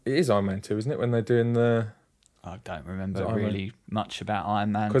is Iron Man 2, isn't it? When they're doing I don't remember really much about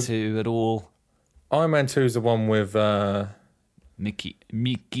Iron Man 2 at all. Iron Man 2 is the one with Mickey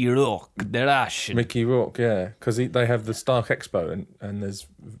Rourke, the Russian. Mickey Rourke, yeah, because they have the Stark Expo, and there's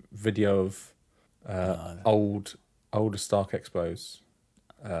video of older Stark Expos,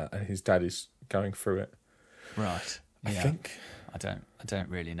 and his dad is going through it. Right, I think. I don't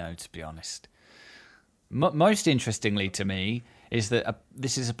really know, to be honest. Most interestingly to me is that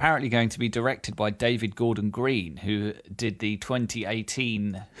this is apparently going to be directed by David Gordon Green, who did the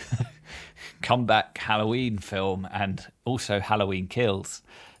 2018 comeback Halloween film and also Halloween Kills.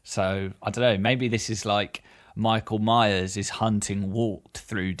 So, I don't know, maybe this is like Michael Myers is hunting Walt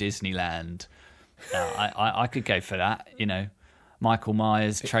through Disneyland. I could go for that, Michael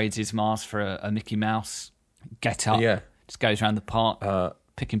Myers trades his mask for a Mickey Mouse get up, just goes around the park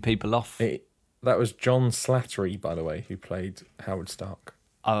picking people off. That was John Slattery, by the way, who played Howard Stark.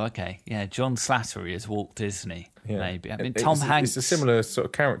 Oh, okay. Yeah, John Slattery as Walt Disney, maybe. I mean, Tom Hanks... It's a similar sort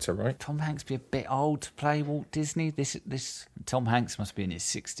of character, right? Tom Hanks be a bit old to play Walt Disney. This Tom Hanks must be in his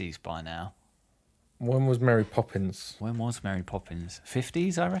 60s by now. When was Mary Poppins? When was Mary Poppins?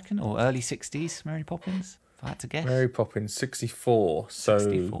 50s, I reckon? Or early 60s, Mary Poppins, if I had to guess? Mary Poppins, 64. So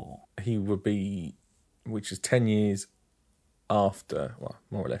 64. He would be, which is 10 years after, well,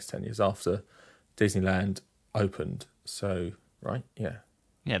 more or less 10 years after Disneyland opened. So, right? Yeah.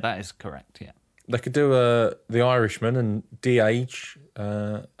 Yeah, that is correct, yeah. They could do The Irishman and de-age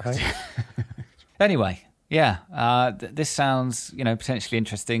Hank. Anyway, yeah, this sounds, potentially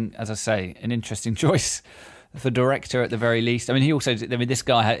interesting. As I say, an interesting choice the director at the very least. I mean, he also. I mean, this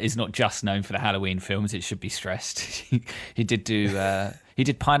guy is not just known for the Halloween films. It should be stressed. He did do. He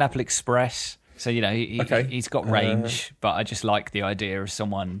did Pineapple Express. So, you know, he's got range, but I just like the idea of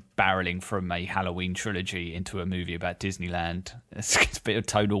someone barreling from a Halloween trilogy into a movie about Disneyland. It's a bit of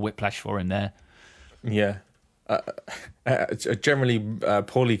tonal whiplash for him there. Yeah. A generally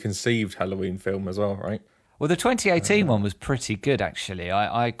poorly conceived Halloween film as well, right? Well, the 2018 one was pretty good, actually.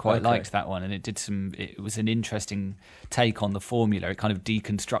 I quite liked that one, and it was an interesting take on the formula. It kind of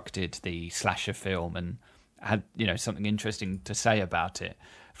deconstructed the slasher film and had, you know, something interesting to say about it.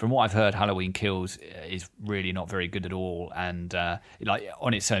 From what I've heard, Halloween Kills is really not very good at all, and like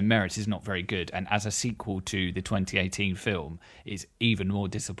on its own merits is not very good. And as a sequel to the 2018 film, is even more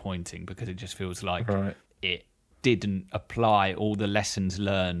disappointing because it just feels like it didn't apply all the lessons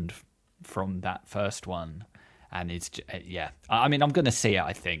learned from that first one. And it's I mean, I'm going to see it,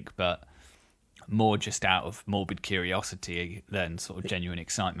 I think, but more just out of morbid curiosity than sort of genuine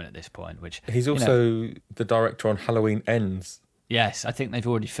excitement at this point. Which he's also the director on Halloween Ends. Yes, I think they've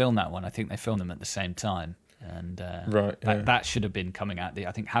already filmed that one. I think they filmed them at the same time, and that should have been coming out.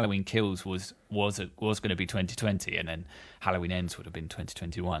 I think Halloween Kills was going to be 2020, and then Halloween Ends would have been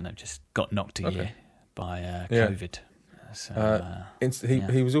 2021. They've just got knocked a year by COVID. So,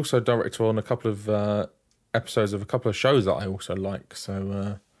 he was also director on a couple of episodes of a couple of shows that I also like.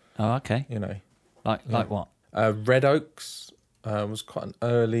 So, okay, you know, like what? Red Oaks was quite an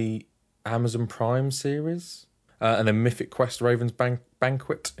early Amazon Prime series. And then Mythic Quest Raven's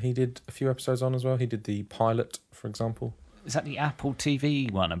Banquet, he did a few episodes on as well. He did the pilot, for example. Is that the Apple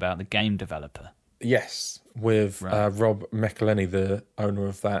TV one about the game developer? Yes, with Rob McElhenney, the owner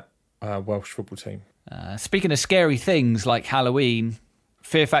of that Welsh football team. Speaking of scary things like Halloween,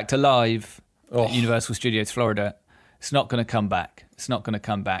 Fear Factor Live at Universal Studios Florida, it's not going to come back. It's not going to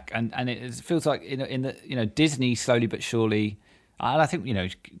come back. And it feels like in the, you know, Disney slowly but surely, and I think, you know,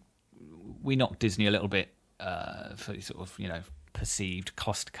 we knocked Disney a little bit for sort of, you know, perceived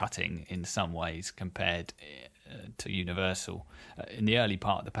cost cutting in some ways compared to Universal in the early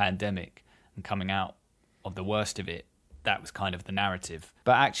part of the pandemic and coming out of the worst of it. That was kind of the narrative.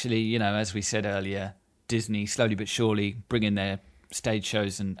 But actually, you know, as we said earlier, Disney slowly but surely bringing their stage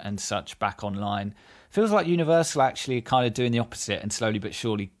shows and such back online. Feels like Universal actually are kind of doing the opposite and slowly but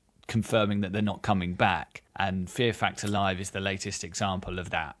surely confirming that they're not coming back. And Fear Factor Live is the latest example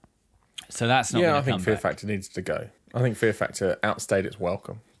of that. So that's not. Yeah, I think Fear Factor needs to go. I think Fear Factor outstayed its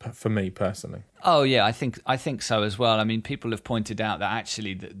welcome for me personally. Oh yeah, I think so as well. I mean, people have pointed out that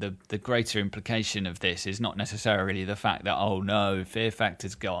actually the greater implication of this is not necessarily the fact that, oh no, Fear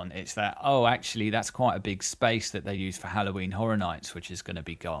Factor's gone. It's that, oh, actually that's quite a big space that they use for Halloween Horror Nights, which is going to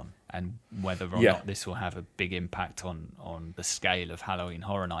be gone. And whether or not this will have a big impact on the scale of Halloween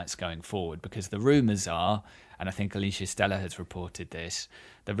Horror Nights going forward, because the rumours are, and I think Alicia Stella has reported this,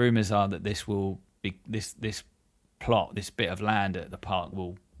 the rumours are that this will be this plot, this bit of land at the park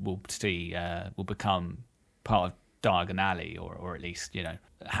will become part of Diagon Alley, or at least, you know,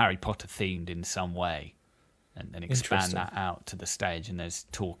 Harry Potter themed in some way, and then expand that out to the stage. And there's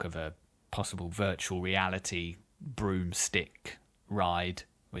talk of a possible virtual reality broomstick ride,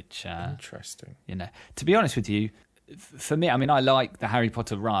 which interesting. You know, to be honest with you, for me, I mean, I like the Harry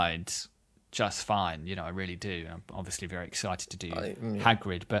Potter rides just fine. You know, I really do. I'm obviously very excited to do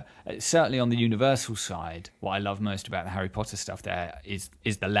Hagrid, but certainly on the Universal side, what I love most about the Harry Potter stuff there is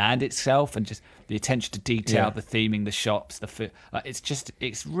the land itself and just the attention to detail, the theming, the shops,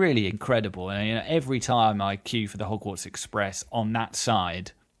 it's really incredible. And you know, every time I queue for the Hogwarts Express on that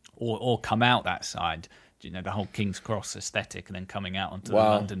side or come out that side, you know, the whole King's Cross aesthetic and then coming out onto the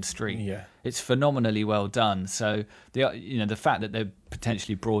London street. It's phenomenally well done. So the fact that they're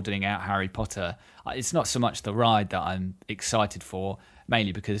potentially broadening out Harry Potter, it's not so much the ride that I'm excited for,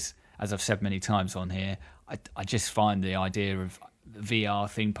 mainly because, as I've said many times on here, I just find the idea of VR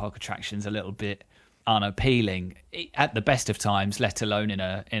theme park attractions a little bit unappealing at the best of times, let alone in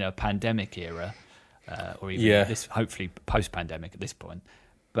a pandemic era, or even this, hopefully post-pandemic at this point.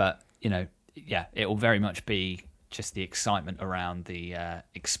 But, you know, yeah, it will very much be just the excitement around the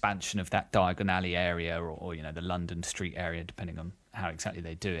expansion of that Diagon Alley area, or you know, the London Street area, depending on how exactly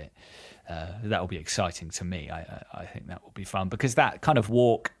they do it. That will be exciting to me. I think that will be fun, because that kind of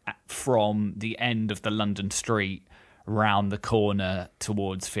walk from the end of the London Street round the corner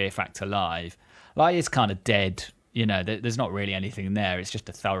towards Fear Factor Live, like, it's kind of dead. You know, there's not really anything there. It's just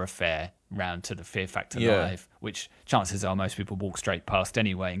a thoroughfare round to the Fear Factor Live, which chances are most people walk straight past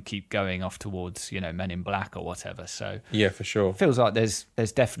anyway and keep going off towards, you know, Men in Black or whatever. So yeah, for sure, it feels like there's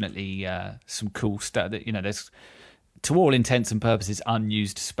definitely some cool stuff that, you know, to all intents and purposes,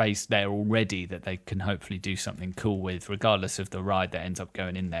 unused space there already that they can hopefully do something cool with, regardless of the ride that ends up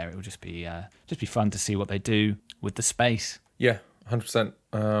going in there. It will just be fun to see what they do with the space. Yeah, 100%.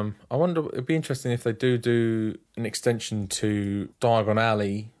 I wonder, it'd be interesting if they do an extension to Diagon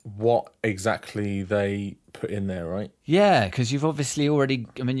Alley, what exactly they put in there, right? Yeah, because you've obviously already,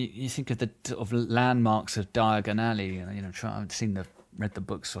 I mean, you think of the sort of landmarks of Diagon Alley, I haven't read the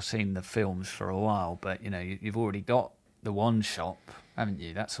books or seen the films for a while, but, you've already got the one shop, haven't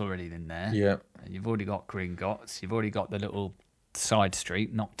you? That's already in there. Yeah. You've already got Gringotts, you've already got the little side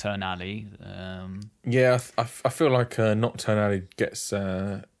street, Nocturne Alley. Yeah, I feel like Nocturne Alley gets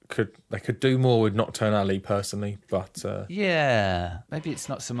they could do more with Nocturne Alley personally, but yeah, maybe it's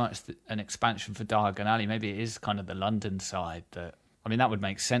not so much an expansion for Diagon Alley. Maybe it is kind of the London side. That would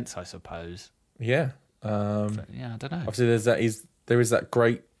make sense, I suppose. Yeah, but, yeah, I don't know. Obviously, there is that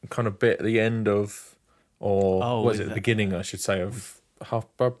great kind of bit at the end of, the beginning, I should say, of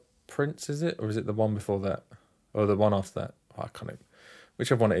Half-Blood Prince. Is it, or is it the one before that, or the one after that? I can't.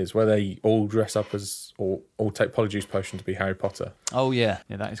 Whichever one it is, where they all dress up as, or all take Polyjuice Potion to be Harry Potter. Oh yeah,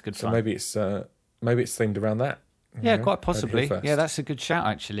 that is good fun. So maybe it's themed around that. Yeah, quite possibly. Yeah, that's a good shout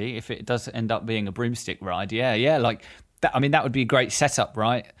actually. If it does end up being a broomstick ride, yeah, like that. I mean, that would be a great setup,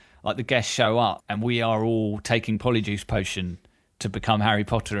 right? Like the guests show up and we are all taking Polyjuice Potion to become Harry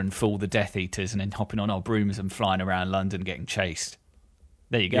Potter and fool the Death Eaters, and then hopping on our brooms and flying around London getting chased.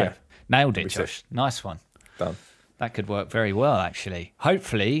 There you go. Yeah. Nailed it, Josh. Nice one. Done. That could work very well, actually.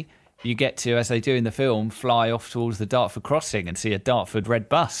 Hopefully, you get to, as they do in the film, fly off towards the Dartford crossing and see a Dartford red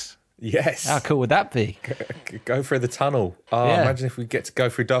bus. Yes. How cool would that be? Go through the tunnel. Oh, yeah. Imagine if we get to go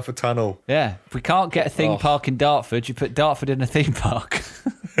through Dartford Tunnel. Yeah. If we can't get a theme park in Dartford, you put Dartford in a theme park.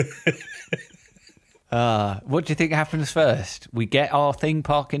 What do you think happens first? We get our theme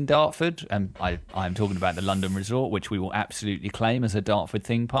park in Dartford, and I'm talking about the London Resort, which we will absolutely claim as a Dartford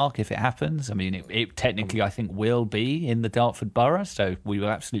theme park if it happens. I mean, it technically, I think, will be in the Dartford borough, so we will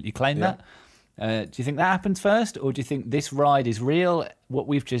absolutely claim that. Do you think that happens first, or do you think this ride is real? What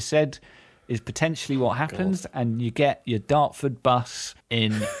we've just said is potentially what happens, and you get your Dartford bus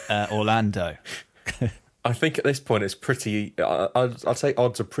in Orlando? I think at this point it's pretty. I'd say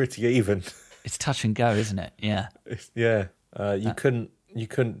odds are pretty even. It's touch and go, isn't it? Yeah. You couldn't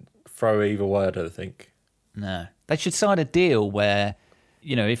throw either way, I don't think. No. They should sign a deal where,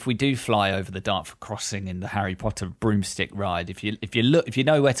 if we do fly over the Dartford crossing in the Harry Potter broomstick ride, if you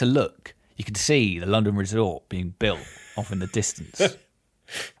know where to look, you can see the London Resort being built off in the distance.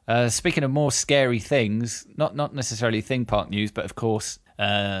 Speaking of more scary things, not necessarily theme park news, but of course,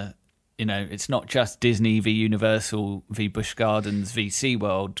 it's not just Disney v Universal v Busch Gardens v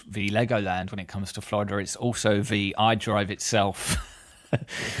SeaWorld v Legoland when it comes to Florida. It's also v iDrive itself,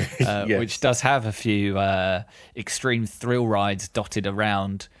 yes. Which does have a few extreme thrill rides dotted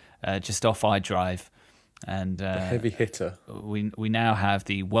around just off iDrive. And the heavy hitter. We now have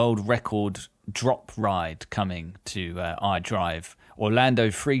the world record drop ride coming to iDrive. Orlando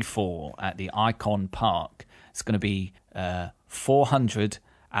Freefall at the Icon Park. It's going to be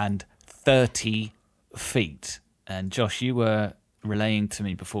 430 feet. And Josh, you were relaying to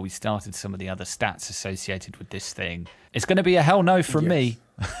me before we started some of the other stats associated with this thing. It's going to be a hell no from me.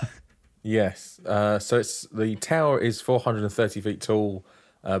 Yes. So the tower is 430 feet tall,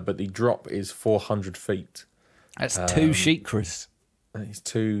 but the drop is 400 feet. That's two Sheikras. It's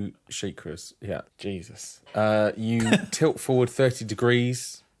two Sheikras. Yeah, Jesus. You tilt forward 30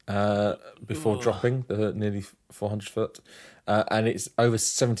 degrees before dropping the nearly 400 foot. And it's over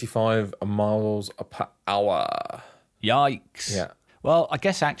 75 miles per hour. Yikes. Yeah. Well, I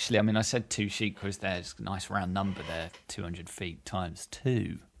guess actually, I said two Sheikras there. It's a nice round number there. 200 feet times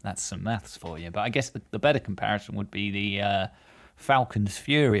two. That's some maths for you. But I guess the better comparison would be the Falcon's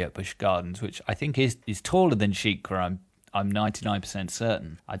Fury at Busch Gardens, which I think is taller than Sheikra. I'm 99%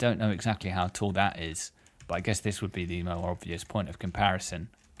 certain. I don't know exactly how tall that is, but I guess this would be the more obvious point of comparison,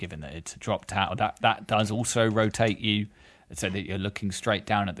 given that it's a drop tower. That does also rotate you so that you're looking straight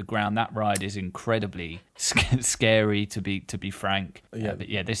down at the ground. That ride is incredibly scary, to be frank. Yeah, but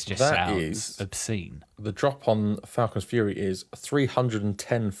yeah, this just sounds obscene. The drop on Falcon's Fury is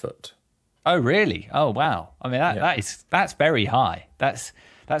 310 foot. Oh, really? Oh, wow. That's very high. That's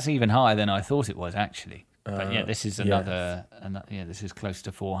even higher than I thought it was, actually. But yeah, this is this is close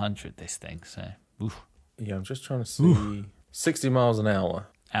to 400, this thing. So, oof. Yeah, I'm just trying to see. 60 miles an hour.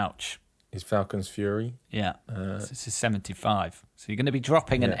 Ouch. Is Falcon's Fury. Yeah. So this is 75. So you're going to be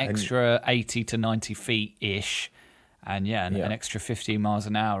dropping an extra 80 to 90 feet-ish, and an extra 15 miles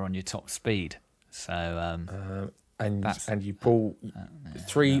an hour on your top speed. So, and That's- you pull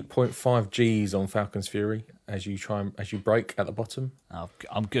 3.5 Gs on Falcon's Fury as you brake at the bottom.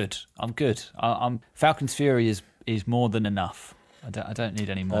 I'm good. I'm Falcon's Fury is more than enough. I don't need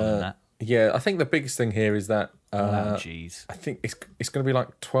any more than that. Yeah, I think the biggest thing here is that Jeez. I think it's going to be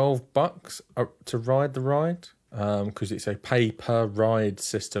like $12 to ride the ride because it's a pay per ride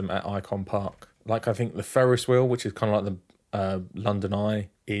system at Icon Park. Like I think the Ferris wheel, which is kind of like the London Eye,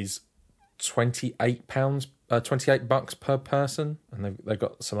 is £28, $28 per person, and they've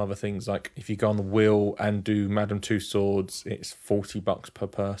got some other things like if you go on the wheel and do Madame Tussauds, it's $40 per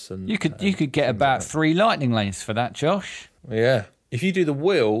person. You could get about 3 lightning lanes for that, Josh. Yeah. If you do the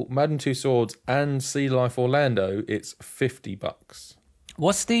wheel, Madame Tussauds, and Sea Life Orlando, it's $50.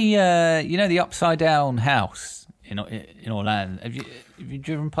 What's the the upside down house in Orlando? Have you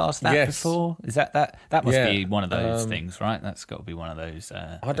driven past that before? Is that must be one of those things, right? That's got to be one of those.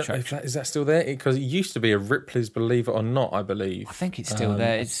 I don't know if is that still there, because it used to be a Ripley's, believe it or not. I believe. I think it's still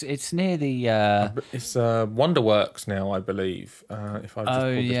there. It's near the. It's Wonderworks now, I believe. If I just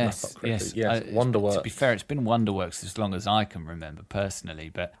pulled this map up correctly. Yes, Wonderworks. To be fair, it's been Wonderworks as long as I can remember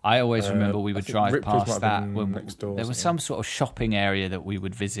personally, but I always remember we would drive Ripley's past that when next door, there was some sort of shopping area that we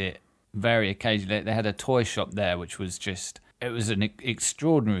would visit very occasionally. They had a toy shop there, which was just. It was an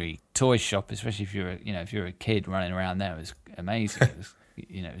extraordinary toy shop, especially if you're a kid running around there. It was amazing.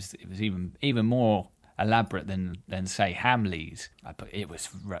 It was even more elaborate than say Hamleys, but it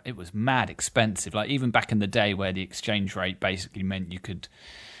was mad expensive. Like even back in the day, where the exchange rate basically meant you could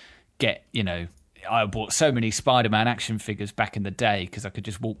get I bought so many Spider-Man action figures back in the day because I could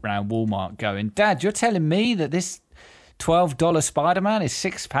just walk around Walmart going, Dad, you're telling me that this $12 Spider-Man is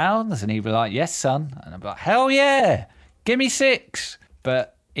 £6? And he'd be like, yes, son. And I'd be like, hell yeah. Give me 6.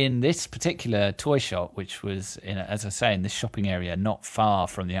 But in this particular toy shop, which was, as I say, in this shopping area not far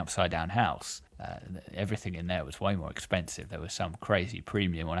from the Upside Down house, everything in there was way more expensive. There was some crazy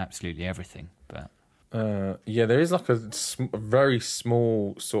premium on absolutely everything. But there is like a very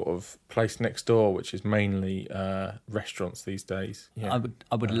small sort of place next door, which is mainly restaurants these days. Yeah.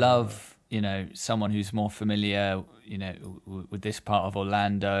 I would love, someone who's more familiar, with this part of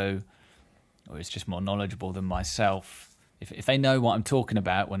Orlando, or is just more knowledgeable than myself. If they know what I'm talking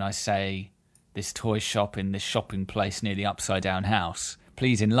about when I say this toy shop in this shopping place near the Upside Down house,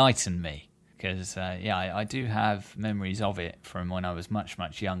 please enlighten me. Because, I do have memories of it from when I was much,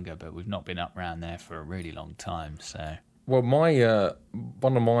 much younger, but we've not been up around there for a really long time. So, well,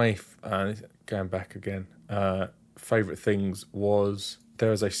 one of my going back again, favourite things was there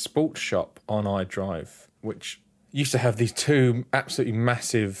was a sports shop on iDrive which used to have these 2 absolutely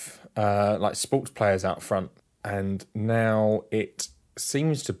massive like sports players out front, and now it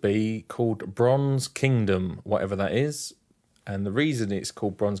seems to be called Bronze Kingdom, whatever that is. And the reason it's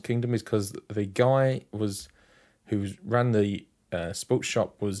called Bronze Kingdom is because the guy who ran the sports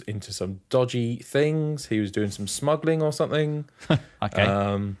shop was into some dodgy things. He was doing some smuggling or something.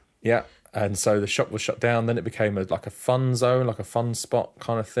 Okay. Yeah. And so the shop was shut down. Then it became like a fun zone, like a fun spot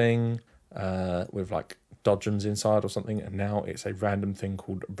kind of thing, with like dodgems inside or something. And now it's a random thing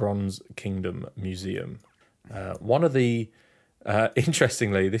called Bronze Kingdom Museum. One of the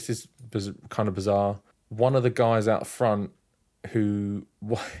interestingly, this is kind of bizarre. One of the guys out front so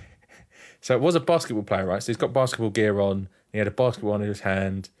it was a basketball player, right? So he's got basketball gear on. He had a basketball in his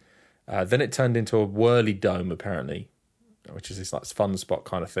hand. Then it turned into a whirly dome, apparently, which is this like fun spot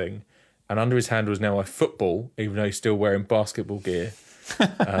kind of thing. And under his hand was now a football, even though he's still wearing basketball gear.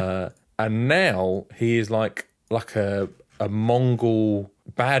 And now he is like a Mongol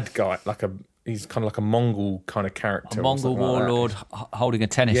bad guy, he's kind of like a Mongol kind of character, a Mongol warlord holding a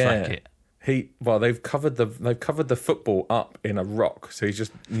tennis racket. They've covered the football up in a rock, so he's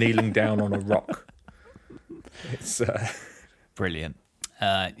just kneeling down on a rock. It's brilliant.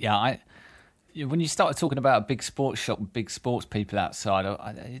 When you started talking about a big sports shop with big sports people outside,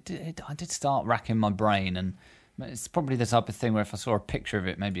 I did start racking my brain, and it's probably the type of thing where if I saw a picture of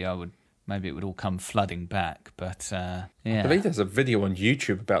it, maybe it would all come flooding back. But I believe there's a video on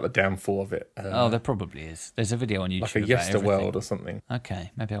YouTube about the downfall of it. There probably is. There's a video on YouTube like a Yesterworld or something.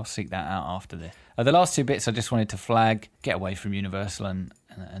 Okay, maybe I'll seek that out after this. The last 2 bits I just wanted to flag, get away from Universal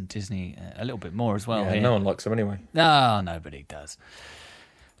and Disney a little bit more as well. Yeah, here. No one likes them anyway. No, nobody does.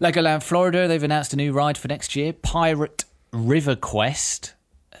 Legoland Florida, they've announced a new ride for next year, Pirate River Quest.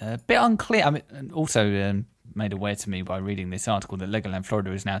 A bit unclear. I mean, also made aware to me by reading this article that Legoland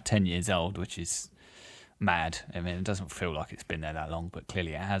Florida is now 10 years old, which is mad. I mean, it doesn't feel like it's been there that long, but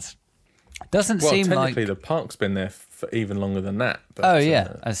clearly it has. Doesn't seem like... technically the park's been there for even longer than that. But,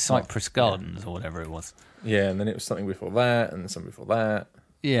 as Cypress Gardens or whatever it was. Yeah, and then it was something before that, and something before that.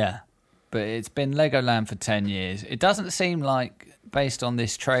 Yeah. but it's been Legoland for 10 years. It doesn't seem like, based on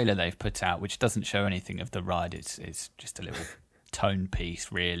this trailer they've put out, which doesn't show anything of the ride, it's just a little tone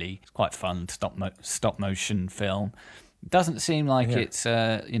piece, really. It's quite fun, stop motion film. It doesn't seem like it's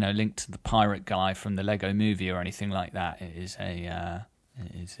linked to the pirate guy from the Lego movie or anything like that. It is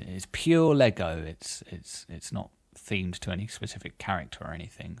it's pure Lego. It's not themed to any specific character or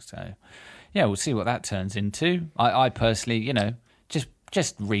anything. So yeah, we'll see what that turns into. I personally,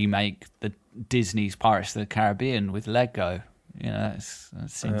 just remake the Disney's Pirates of the Caribbean with Lego. That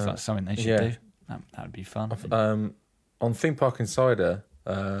seems like something they should do. That would be fun. On Theme Park Insider,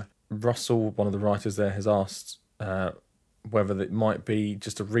 Russell, one of the writers there, has asked whether it might be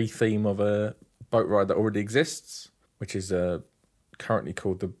just a re-theme of a boat ride that already exists, which is currently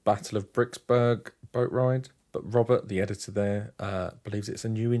called the Battle of Bricksburg boat ride. But Robert, the editor there, believes it's a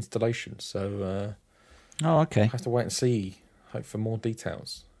new installation. So, okay. Have to wait and see. Hope for more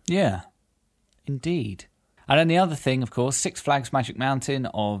details. Yeah, indeed. And then the other thing, of course, Six Flags Magic Mountain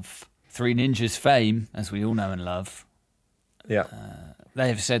of Three Ninjas fame, as we all know and love. Yeah. They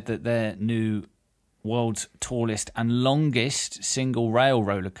have said that their new world's tallest and longest single rail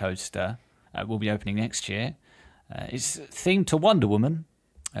roller coaster will be opening next year. It's themed to Wonder Woman,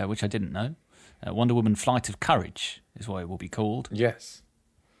 which I didn't know. Wonder Woman Flight of Courage is what it will be called. Yes.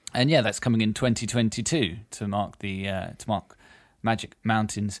 And yeah, that's coming in 2022 to mark Magic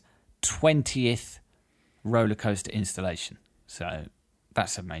Mountain's 20th roller coaster installation. So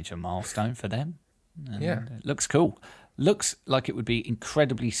that's a major milestone for them. And it looks cool. Looks like it would be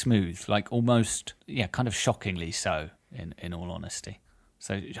incredibly smooth, like almost, kind of shockingly so, in all honesty.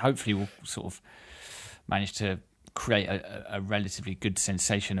 So hopefully we'll sort of manage to create a relatively good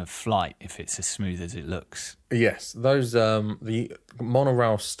sensation of flight if it's as smooth as it looks. Yes, those the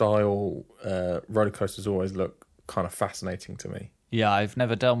monorail style roller coasters always look kind of fascinating to me. Yeah, I've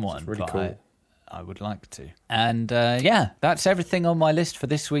never done one, really but cool. I would like to. And that's everything on my list for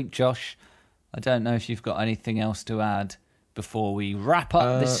this week, Josh. I don't know if you've got anything else to add before we wrap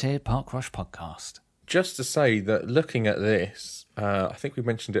up this here Park Rush podcast. Just to say that looking at this, I think we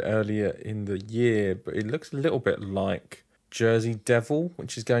mentioned it earlier in the year, but it looks a little bit like Jersey Devil,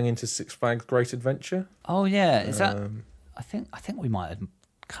 which is going into Six Flags Great Adventure. Oh yeah, is that? I think we might have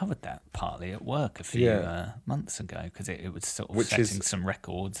covered that partly at work a few months ago because it was sort of setting some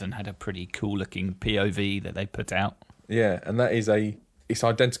records and had a pretty cool looking POV that they put out. Yeah, and that is it's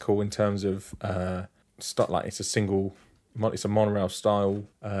identical in terms of it's a monorail style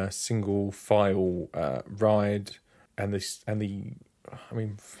single file ride, and for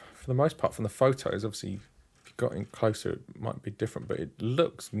the most part from the photos, obviously if you got in closer it might be different, but it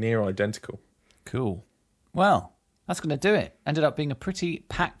looks near identical. Cool. Well, that's going to do it. Ended up being a pretty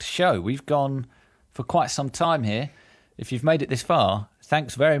packed show. We've gone for quite some time here. If you've made it this far,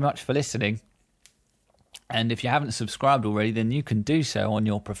 thanks very much for listening. And if you haven't subscribed already, then you can do so on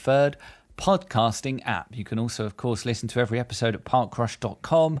your preferred podcasting app. You can also, of course, listen to every episode at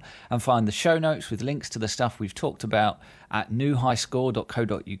parkrush.com and find the show notes with links to the stuff we've talked about at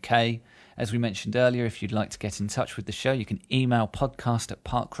newhighscore.co.uk. As we mentioned earlier, if you'd like to get in touch with the show, you can email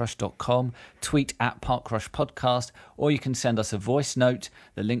podcast@parkrush.com, tweet at parkrushpodcast, or you can send us a voice note.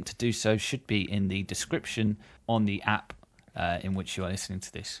 The link to do so should be in the description on the app in which you are listening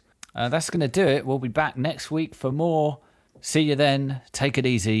to this. That's going to do it. We'll be back next week for more. See you then. Take it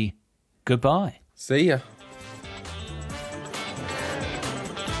easy. Goodbye. See ya.